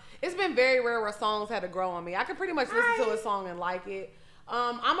 it's been very rare where songs had to grow on me. I can pretty much listen to a song and like it.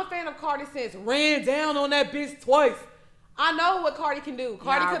 I'm a fan of Cardi since Ran Down on That Bitch Twice. I know what Cardi can do.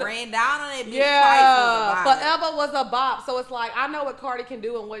 Cardi could Ran Down on That Bitch Twice. Forever was a bop. So it's like, I know what Cardi can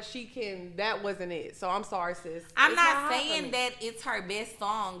do and what she can. That wasn't it. So I'm sorry, sis. I'm not saying that it's her best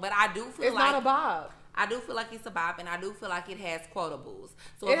song, but I do feel it's not a bop. I do feel like it's a bop, and I do feel like it has quotables.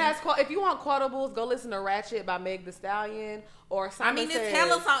 So if you want quotables, go listen to Ratchet by Meg Thee Stallion or something. I mean, it's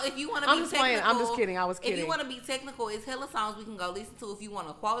hella songs. If you want to be technical, I'm just kidding. I was kidding. If you want to be technical, it's hella songs we can go listen to if you want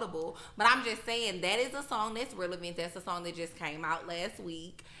a quotable. But I'm just saying that is a song that's relevant. That's a song that just came out last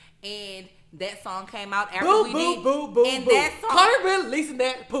week, and that song came out after we did. That song, Cardi releasing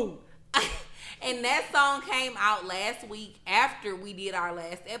that poo. And that song came out last week after we did our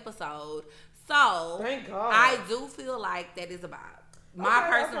last episode. So, thank God. I do feel like that is a vibe. My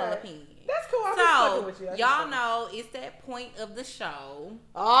personal opinion. That's cool. I'm so, with you. y'all know it's that point of the show.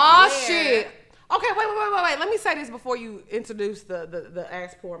 Oh, shit. Okay, wait. Let me say this before you introduce the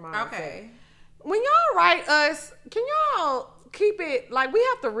Ask Poor Mind. Okay. When y'all write us, can y'all keep it, like, we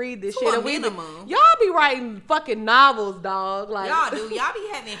have to read this shit. A minimum. Y'all be writing fucking novels, dog. Like, y'all do. Y'all be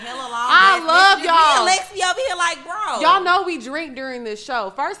having hella long I love y'all. Me and Lexi over here like, bro. Y'all know we drink during this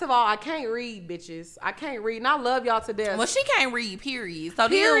show. First of all, I can't read, bitches. I can't read, and I love y'all to death. Well, she can't read, period. So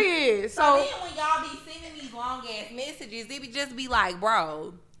period. So then when y'all be sending these long ass messages, it would just be like,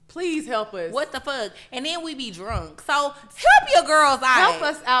 bro, please help us. What the fuck? And then we be drunk. So help your girls out. Help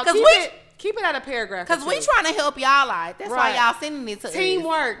us out. Keep it at a paragraph. Because we trying to help y'all out. That's why y'all sending it to us.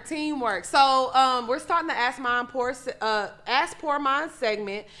 Teamwork. So we're starting the Ask Poor Mind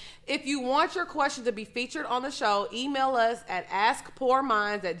segment. If you want your question to be featured on the show, email us at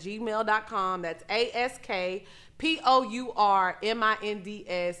askpourminds@gmail.com. That's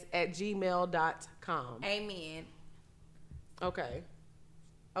AskPourminds@gmail.com. Amen. Okay.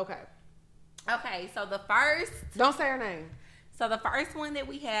 So the first... Don't say her name. So the first one that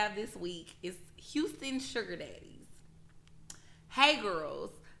we have this week is Houston Sugar Daddies. Hey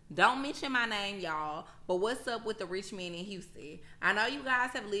girls, don't mention my name, y'all, but what's up with the rich men in Houston? I know you guys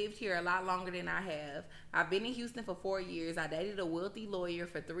have lived here a lot longer than I have. I've been in Houston for 4 years. I dated a wealthy lawyer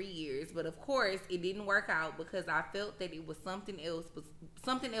for 3 years, but of course it didn't work out because I felt that it was something else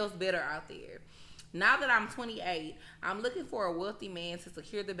better out there. Now that I'm 28, I'm looking for a wealthy man to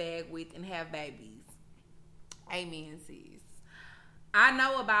secure the bag with and have babies. Amen, sis. I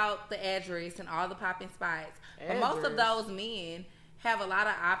know about the address and all the popping spots, but most of those men have a lot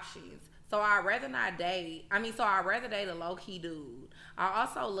of options. So I'd rather date a low-key dude. I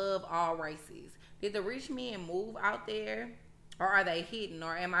also love all races. Did the rich men move out there, or are they hidden,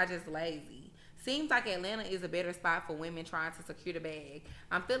 or am I just lazy? Seems like Atlanta is a better spot for women trying to secure the bag.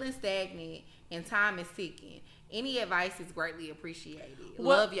 I'm feeling stagnant and time is ticking. Any advice is greatly appreciated.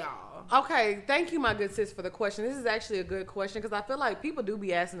 Love y'all. Okay, thank you, my good sis, for the question. This is actually a good question because I feel like people do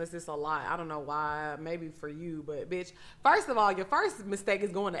be asking us this a lot. I don't know why. Maybe for you, but bitch. First of all, your first mistake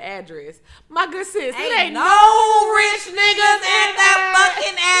is going to address. My good sis, it ain't no rich niggas in that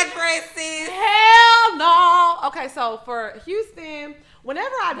fucking addresses. Hell no. Okay, so for Houston,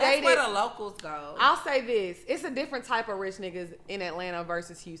 whenever I That's dated, where the locals go. I'll say this: it's a different type of rich niggas in Atlanta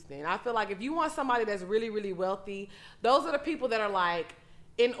versus Houston. I feel like if you want somebody that's really, really wealthy, those are the people that are like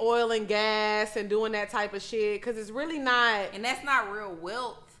in oil and gas and doing that type of shit. Because it's really not. And that's not real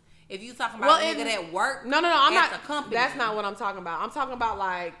wealth. If you talking about a nigga that work, no, I'm not. The company. That's not what I'm talking about. I'm talking about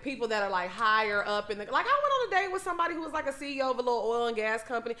like people that are like higher up in the. Like I went on a date with somebody who was like a CEO of a little oil and gas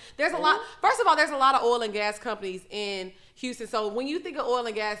company. There's a lot. First of all, there's a lot of oil and gas companies in Houston. So when you think of oil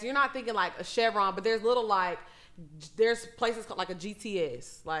and gas, you're not thinking like a Chevron, but there's little like. There's places called like a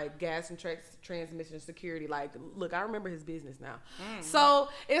GTS, like gas and transmission security. Like, look, I remember his business now. So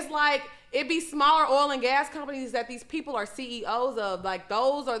it's like it be smaller oil and gas companies that these people are CEOs of. Like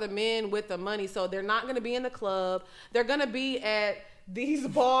those are the men with the money. So they're not going to be in the club. They're going to be at these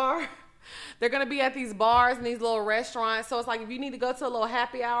bars. They're going to be at these bars and these little restaurants. So it's like if you need to go to a little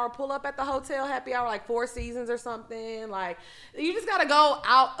happy hour, pull up at the hotel happy hour, like Four Seasons or something. Like you just got to go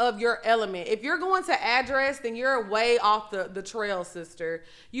out of your element. If you're going to address, then you're way off the trail, sister.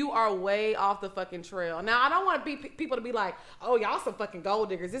 You are way off the fucking trail. Now, I don't want people to be like, oh, y'all some fucking gold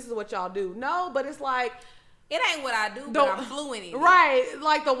diggers. This is what y'all do. No, but it's like. It ain't what I do, but I'm fluent in it. Right.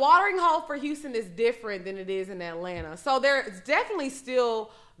 Like the watering hole for Houston is different than it is in Atlanta. So there's definitely still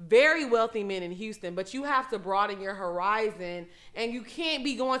very wealthy men in Houston, but you have to broaden your horizon and you can't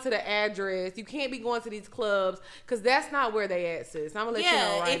be going to the address. You can't be going to these clubs because that's not where they at, sis. I'm going to let you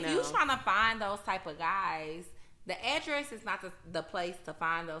know right now. If you're trying to find those type of guys, the address is not the place to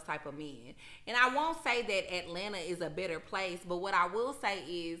find those type of men. And I won't say that Atlanta is a better place, but what I will say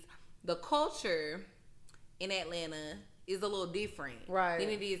is the culture in Atlanta is a little different than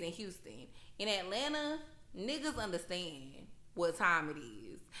it is in Houston. In Atlanta, niggas understand what time it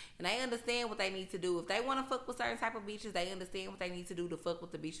is. And they understand what they need to do. If they want to fuck with certain type of bitches, they understand what they need to do to fuck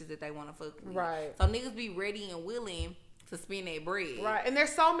with the bitches that they want to fuck with. Right. So niggas be ready and willing to spend their bread. Right. And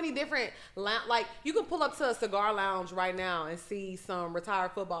there's so many different, like, you can pull up to a cigar lounge right now and see some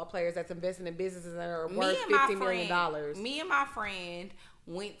retired football players that's investing in businesses that are worth $50 million. Me and my friend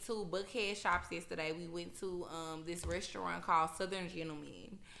went to Buckhead Shops yesterday. We went to this restaurant called Southern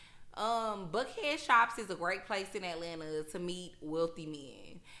Gentlemen. Buckhead Shops is a great place in Atlanta to meet wealthy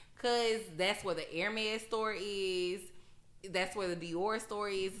men. Because that's where the Hermes store is. That's where the Dior store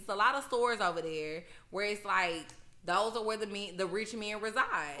is. It's a lot of stores over there where it's like, those are where the rich men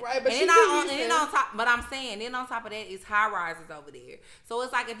reside. Right, but but I'm saying, then on top of that, it's high rises over there. So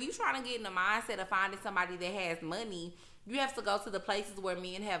it's like if you trying to get in the mindset of finding somebody that has money, you have to go to the places where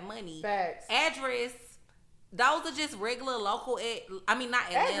men have money. Facts. Address, those are just regular local. Not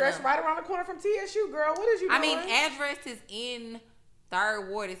Atlanta. Address right around the corner from TSU, girl. What is you doing? Address is in 3rd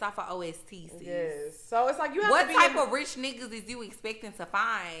Ward. It's off of OST. Yes. So it's like you have what to be type of rich niggas is you expecting to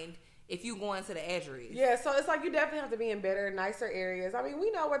find if you go into the address? Yeah, so it's like you definitely have to be in better, nicer areas. I mean, we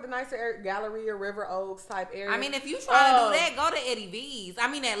know where the nicer Galleria, River Oaks type areas. I mean, if you trying to do that, go to Eddie V's.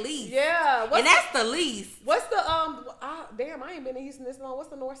 I mean, at least. Yeah. And that's the least. What's the, damn, I ain't been in Houston this long. What's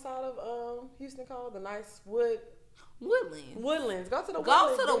the north side of Houston called? The nice Woodlands. Go to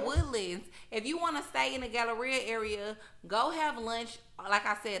the Woodlands. If you want to stay in the Galleria area, go have lunch, like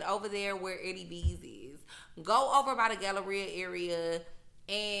I said, over there where Eddie V's is. Go over by the Galleria area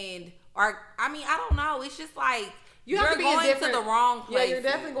I don't know. It's just like you're going to the wrong place. Yeah, you're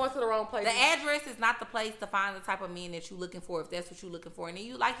definitely going to the wrong place. The address is not the place to find the type of men that you're looking for, if that's what you're looking for. And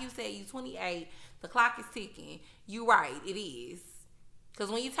then like you said, you 28, the clock is ticking. You right, it is. Because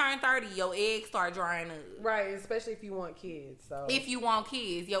when you turn 30, your eggs start drying up. Right, especially if you want kids. So if you want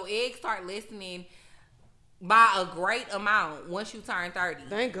kids, your eggs start lessening by a great amount once you turn 30.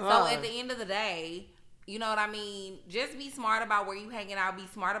 Thank God. So at the end of the day, you know what I mean? Just be smart about where you hanging out. Be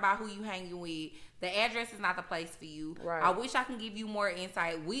smart about who you hanging with. The address is not the place for you. Right. I wish I can give you more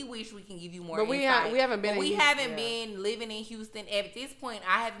insight. We wish we can give you more insight. But we haven't been. We haven't been living in Houston. At this point,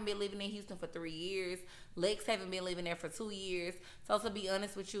 I haven't been living in Houston for 3 years. Lex haven't been living there for 2 years. So to be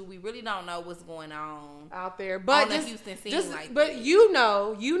honest with you, we really don't know what's going on out there. But the Houston scene but this. you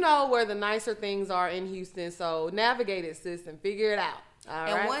know where the nicer things are in Houston. So navigate it, sis, and figure it out.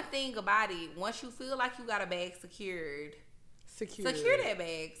 All one thing about it, once you feel like you got a bag secured, secure that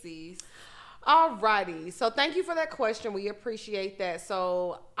bag, sis. Alrighty. So thank you for that question. We appreciate that.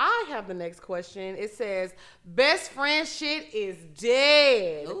 So I have the next question. It says, best friend shit is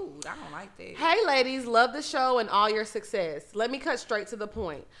dead. Ooh, I don't like that. Hey ladies, love the show and all your success. Let me cut straight to the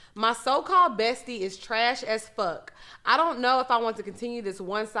point. My so-called bestie is trash as fuck. I don't know if I want to continue this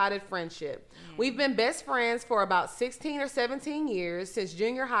one-sided friendship. We've been best friends for about 16 or 17 years since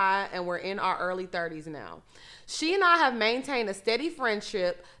junior high, and we're in our early 30s now. She and I have maintained a steady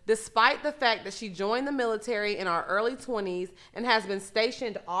friendship despite the fact that she joined the military in our early 20s and has been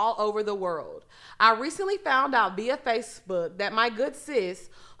stationed all over the world. I recently found out via Facebook that my good sis,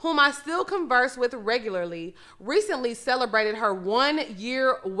 whom I still converse with regularly, recently celebrated her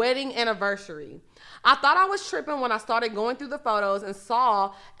 1-year wedding anniversary. I thought I was tripping when I started going through the photos and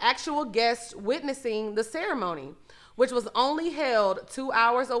saw actual guests witnessing the ceremony, which was only held 2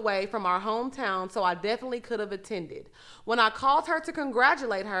 hours away from our hometown, so I definitely could have attended. When I called her to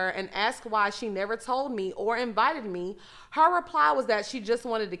congratulate her and asked why she never told me or invited me, her reply was that she just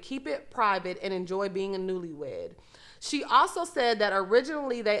wanted to keep it private and enjoy being a newlywed. She also said that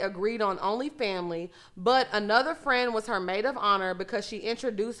originally they agreed on only family, but another friend was her maid of honor because she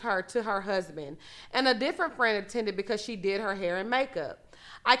introduced her to her husband, and a different friend attended because she did her hair and makeup.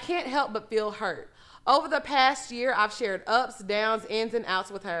 I can't help but feel hurt. Over the past year, I've shared ups, downs, ins, and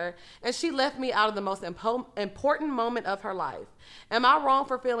outs with her, and she left me out of the most important moment of her life. Am I wrong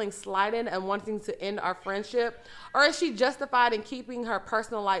for feeling slighted and wanting to end our friendship, or is she justified in keeping her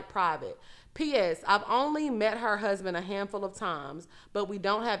personal life private? P.S. I've only met her husband a handful of times, but we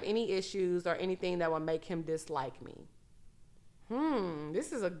don't have any issues or anything that would make him dislike me.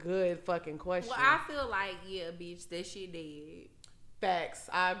 This is a good fucking question. Well, I feel like, yeah, bitch, that shit dead. Facts.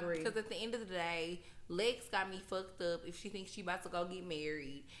 I agree. Because at the end of the day, Lex got me fucked up if she thinks she about to go get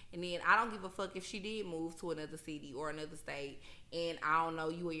married. And then I don't give a fuck if she did move to another city or another state. And I don't know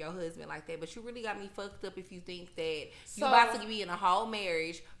you or your husband like that. But you really got me fucked up if you think that you about to be in a whole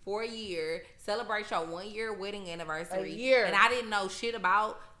marriage for a year, celebrate your 1-year wedding anniversary. A year. And I didn't know shit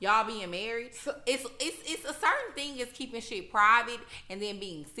about y'all being married. So, it's a certain thing is keeping shit private and then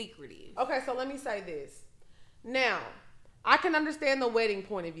being secretive. Okay, so let me say this. Now, I can understand the wedding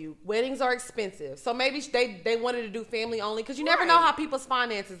point of view. Weddings are expensive. So maybe they wanted to do family only because you never know how people's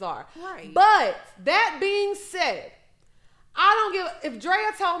finances are. Right. But that being said, I don't give... If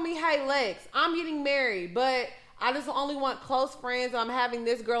Drea told me, hey, Lex, I'm getting married, but I just only want close friends. I'm having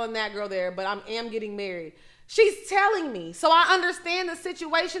this girl and that girl there, but I am getting married. She's telling me. So I understand the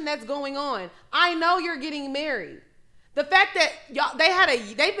situation that's going on. I know you're getting married. The fact that y'all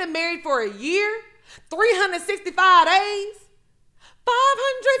they've been married for a year... 365 days,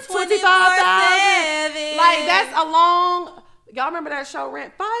 525,000. Like, that's a long. Y'all remember that show,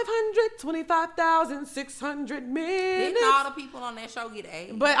 Rent? 525,600 minutes. Didn't all the people on that show get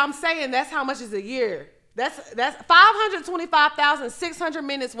AIDS? But I'm saying that's how much is a year. That's 525,600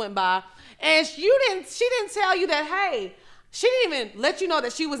 minutes went by, and she didn't tell you that. Hey, she didn't even let you know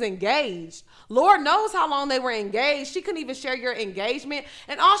that she was engaged. Lord knows how long they were engaged. She couldn't even share your engagement.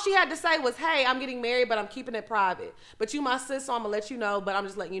 And all she had to say was, hey, I'm getting married, but I'm keeping it private. But you my sis, so I'm going to let you know, but I'm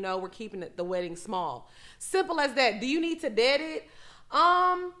just letting you know we're keeping the wedding small. Simple as that. Do you need to dead it?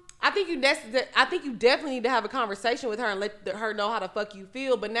 I think you definitely need to have a conversation with her and let her know how the fuck you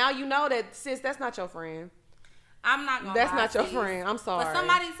feel. But now you know that, sis, that's not your friend. I'm not gonna. That's not your friend. I'm sorry. For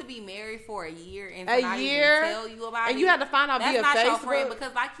somebody to be married for a year and to not even tell you about it, and you had to find out via that's not Facebook. Your friend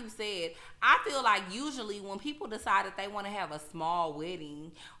because, like you said, I feel like usually when people decide that they want to have a small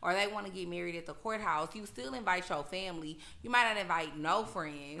wedding or they want to get married at the courthouse, you still invite your family. You might not invite no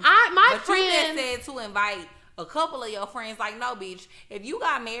friends. But you just said to invite a couple of your friends. Like, no, bitch. If you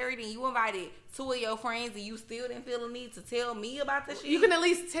got married and you invited 2 of your friends and you still didn't feel the need to tell me about the shit, you can at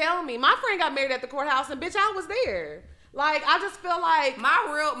least tell me. My friend got married at the courthouse, and bitch, I was there. Like, I just feel like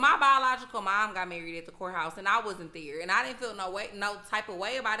my biological mom got married at the courthouse, and I wasn't there, and I didn't feel no type of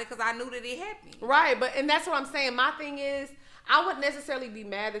way about it because I knew that it happened. Right, and that's what I'm saying. My thing is, I wouldn't necessarily be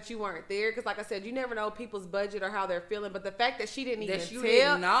mad that you weren't there because, like I said, you never know people's budget or how they're feeling. But the fact that she didn't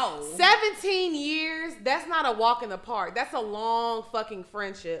didn't know 17 years, that's not a walk in the park. That's a long fucking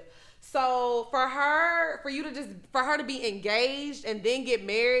friendship. So for her to be engaged and then get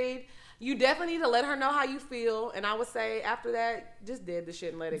married, you definitely need to let her know how you feel. And I would say after that, just dead the shit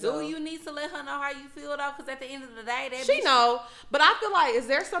and let it go. Do you need to let her know how you feel though? Because at the end of the day, she know. But I feel like, is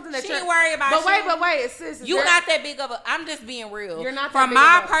there something that she ain't worried about? But wait, sis, you're not that big of a. I'm just being real. You're not. From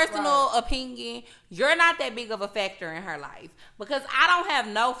my personal opinion, you're not that big of a factor in her life because I don't have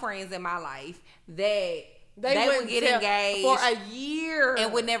no friends in my life that. They would get engaged for a year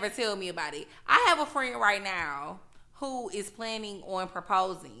and would never tell me about it. I have a friend right now who is planning on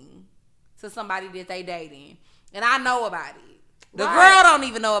proposing to somebody that they dating, and I know about it. The Right. girl don't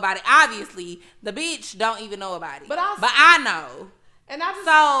even know about it. Obviously, the bitch don't even know about it. But I know. And I just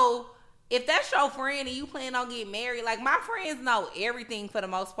So if that's your friend and you plan on getting married, like my friends know everything for the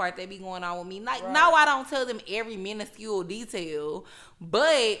most part that be going on with me. Like, Right. no, I don't tell them every minuscule detail,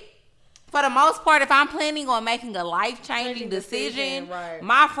 but for the most part, if I'm planning on making a life-changing decision, right.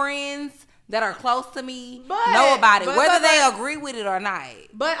 my friends that are close to me But- know about it, but- whether but- they but- agree with it or not.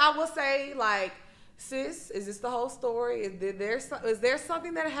 But I will say, like, sis, is this the whole story? Is there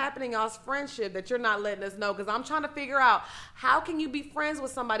something that happened in y'all's friendship that you're not letting us know? Because I'm trying to figure out, how can you be friends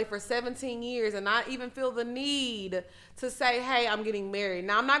with somebody for 17 years and not even feel the need to say, hey, I'm getting married?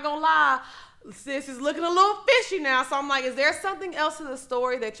 Now, I'm not going to lie. Sis is looking a little fishy now. So I'm like, is there something else to the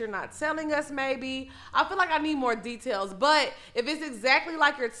story that you're not telling us maybe? I feel like I need more details. But if it's exactly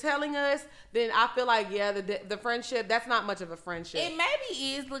like you're telling us, then I feel like, yeah, the friendship, that's not much of a friendship. It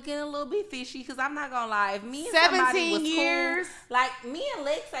maybe is looking a little bit fishy because I'm not gonna lie. If me and 17 somebody was years. cool, like me and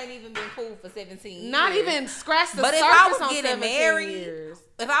Lex ain't even been cool for 17 years. Not even scratch the But surface if I was on getting 17 married, years.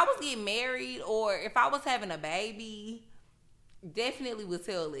 if I was getting married or if I was having a baby, definitely would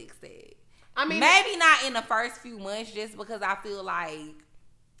tell Lex that. I mean, Maybe not in the first few months, just because I feel like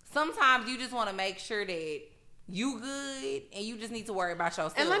sometimes you just want to make sure that you good and you just need to worry about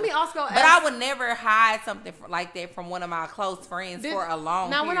yourself. and let me also ask, But I would never hide something like that from one of my close friends for a long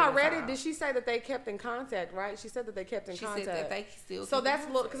now period when I of read time. it, did she say that they kept in contact, right? She said that they kept in She contact. said that they still So keep that's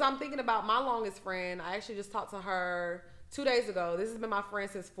in because I'm thinking about my longest friend. I actually just talked to her 2 days ago. This has been my friend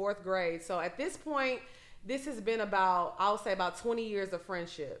since 4th grade. So at this point, this has been about, I would say about 20 years of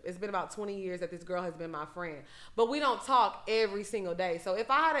friendship. It's been about 20 years that this girl has been my friend. But we don't talk every single day. So if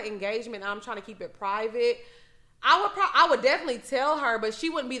I had an engagement and I'm trying to keep it private, I would definitely tell her, but she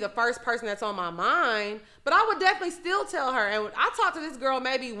wouldn't be the first person that's on my mind. But I would definitely still tell her. And I talk to this girl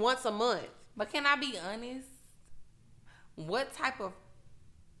maybe once a month. But can I be honest? What type of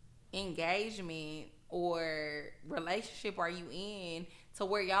engagement or relationship are you in to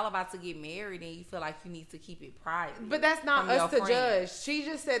where y'all about to get married and you feel like you need to keep it private? But that's not from us your to friends? judge. She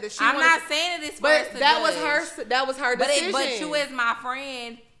just said that she. I'm wanted not to, saying that it's for but us to that judge. was her But decision. you as my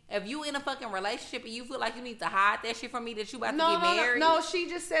friend, if you in a fucking relationship and you feel like you need to hide that shit from me that you about to get married. No, she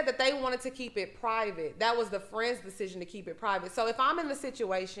just said that they wanted to keep it private. That was the friend's decision to keep it private. So if I'm in the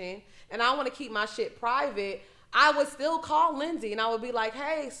situation and I want to keep my shit private, I would still call Lindsay and I would be like,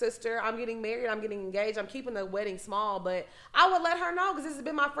 hey, sister, I'm getting married. I'm getting engaged. I'm keeping the wedding small. But I would let her know because this has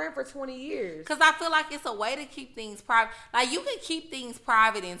been my friend for 20 years. Because I feel like it's a way to keep things private. Like, you can keep things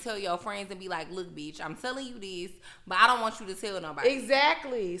private and tell your friends and be like, look, bitch, I'm telling you this, but I don't want you to tell nobody.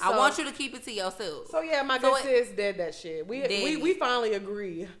 Exactly. I want you to keep it to yourself. So yeah, my So good sis dead that shit. Dead We finally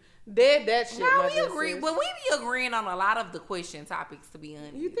agree. Dead that shit. No, my we good agree. sis. Well, we be agreeing on a lot of the question topics, to be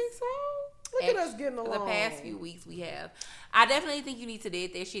honest. You think so? Look at us getting For along. the past few weeks we have. I definitely think you need to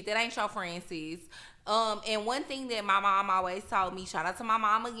did that shit. That ain't your friend, sis. And one thing that my mom always told me, shout out to my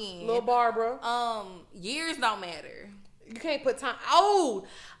mom again. Little Barbara. Years don't matter. You can't put time. Oh,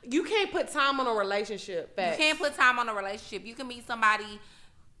 you can't put time on a relationship. Facts. You can't put time on a relationship. You can meet somebody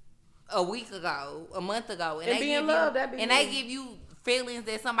a week ago, a month ago, And be in love, that be and me. they give you feelings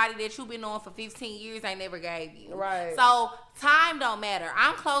that somebody that you've been knowing for 15 years ain't never gave you. Right. So time don't matter.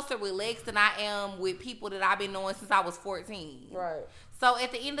 I'm closer with Lex than I am with people that I've been knowing since I was 14. Right. So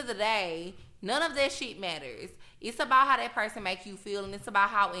at the end of the day, none of that shit matters. It's about how that person make you feel, and it's about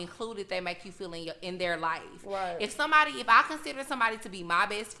how included they make you feel in their life. Right. If I consider somebody to be my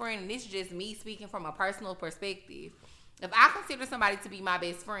best friend, and this is just me speaking from a personal perspective, if I consider somebody to be my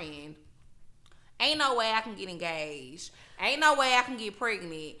best friend, ain't no way I can get engaged. Ain't no way I can get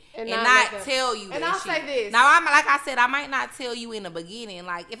pregnant and not tell you and that I'll shit. say this. Now, like I said, I might not tell you in the beginning.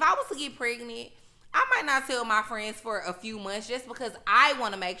 Like, if I was to get pregnant, I might not tell my friends for a few months just because I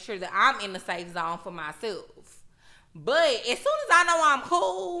want to make sure that I'm in the safe zone for myself. But as soon as I know I'm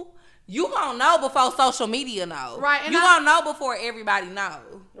cool, you gonna know before social media know. Right. And you gonna know before everybody know.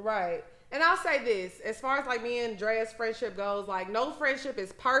 Right. And I'll say this, as far as like me and Drea's friendship goes, like no friendship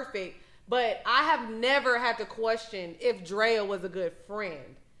is perfect, but I have never had to question if Drea was a good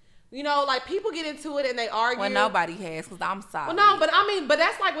friend. You know, like people get into it and they argue. Well, nobody has, because I'm sorry. Well, no, but I mean, but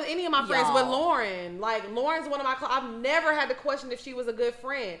that's like with any of my friends. Y'all. With Lauren, like Lauren's one of my. I've never had to question if she was a good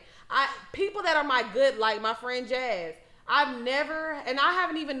friend. People that are my good, like my friend Jazz. I've never, and I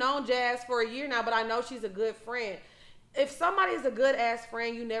haven't even known Jazz for a year now, but I know she's a good friend. If somebody is a good ass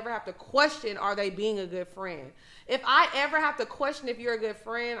friend, you never have to question, are they being a good friend? If I ever have to question if you're a good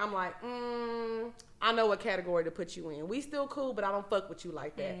friend, I'm like, I know what category to put you in. We still cool, but I don't fuck with you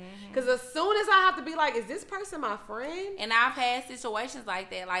like that. Because as soon as I have to be like, is this person my friend? And I've had situations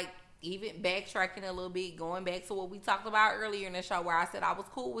like that. Like, even backtracking a little bit, going back to what we talked about earlier in the show, where I said I was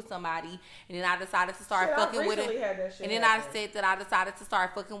cool with somebody, and then I decided to start fucking with it. And then I said that I decided to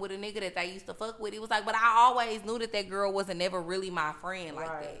start fucking with a nigga that they used to fuck with. It was like, but I always knew that girl wasn't never really my friend like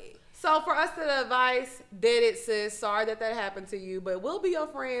that. So for us to the advice, did it, sis? Sorry that happened to you, but we'll be your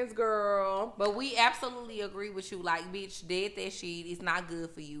friends, girl. But we absolutely agree with you. Like, bitch, dead that shit. It's not good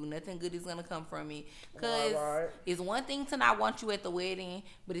for you. Nothing good is gonna come from it. Cause it's one thing to not want you at the wedding,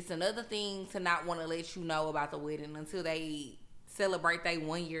 but it's another thing to not want to let you know about the wedding until they celebrate their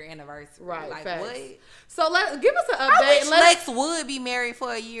 1 year anniversary. Right. Like, facts. what? So give us an update. I wish Lex would be married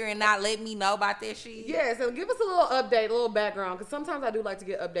for a year and not let me know about that shit. Yeah, so give us a little update, a little background, because sometimes I do like to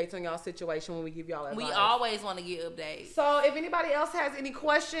get updates on y'all's situation when we give y'all advice. We always want to get updates. So if anybody else has any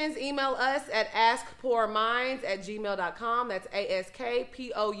questions, email us at askpourminds@gmail.com. That's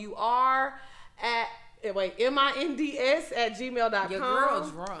ASKPOUR minds@gmail.com. Your girl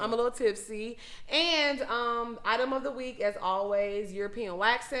drunk. I'm a little tipsy. And item of the week, as always, European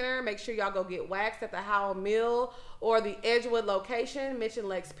Wax Center. Make sure y'all go get waxed at the Howell Mill or the Edgewood location. Mention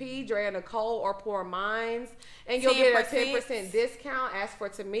Lex P, Drea Nicole, or Pour Minds, and you'll get a 10% discount. Ask for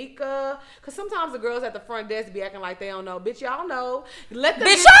Tamika, because sometimes the girls at the front desk be acting like they don't know. Bitch, y'all know. Let them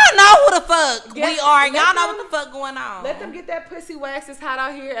y'all know who the fuck we are. Y'all know what the fuck going on. Let them get that pussy wax. It's hot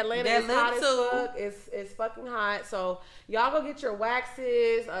out here. Atlanta is hot as fuck. It's fucking hot. So y'all go get your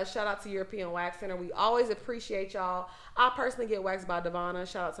waxes. Shout out to European Wax Center. We always appreciate y'all. I personally get waxed by Devonna.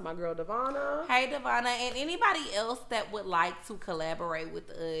 Shout out to my girl Devonna. Hey Devonna, and anybody else that would like to collaborate with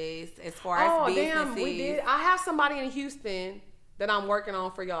us as far as businesses. Damn, we did. I have somebody in Houston that I'm working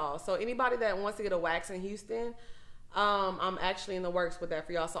on for y'all. So anybody that wants to get a wax in Houston, I'm actually in the works with that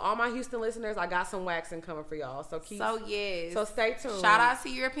for y'all. So all my Houston listeners, I got some waxing coming for y'all. So So stay tuned. Shout out to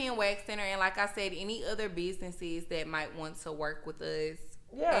European Wax Center, and like I said, any other businesses that might want to work with us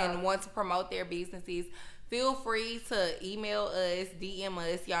and want to promote their businesses, feel free to email us, DM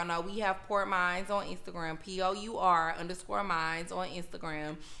us. Y'all know we have Pour Minds on Instagram, POUR_minds on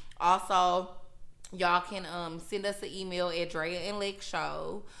Instagram. Also, y'all can send us an email at Drea and Lex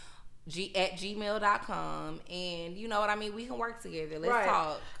Show at gmail.com, and you know what I mean, we can work together. Let's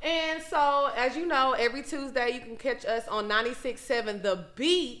talk. And so, as you know, every Tuesday you can catch us on 96.7 The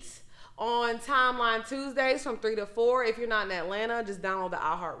Beat on Timeline Tuesdays from 3 to 4. If you're not in Atlanta, just download the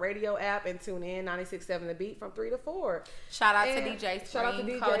iHeartRadio app and tune in 96.7 The Beat from 3 to 4. Shout out to DJ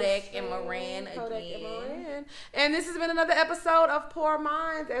Spring, Kodak, and Moran again. And this has been another episode of Pour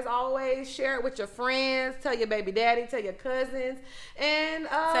Minds. As always, share it with your friends. Tell your baby daddy. Tell your cousins. And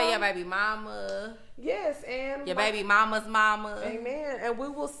tell your baby mama. Yes, and your baby mama's mama. Amen. And we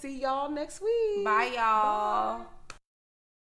will see y'all next week. Bye, y'all. Bye.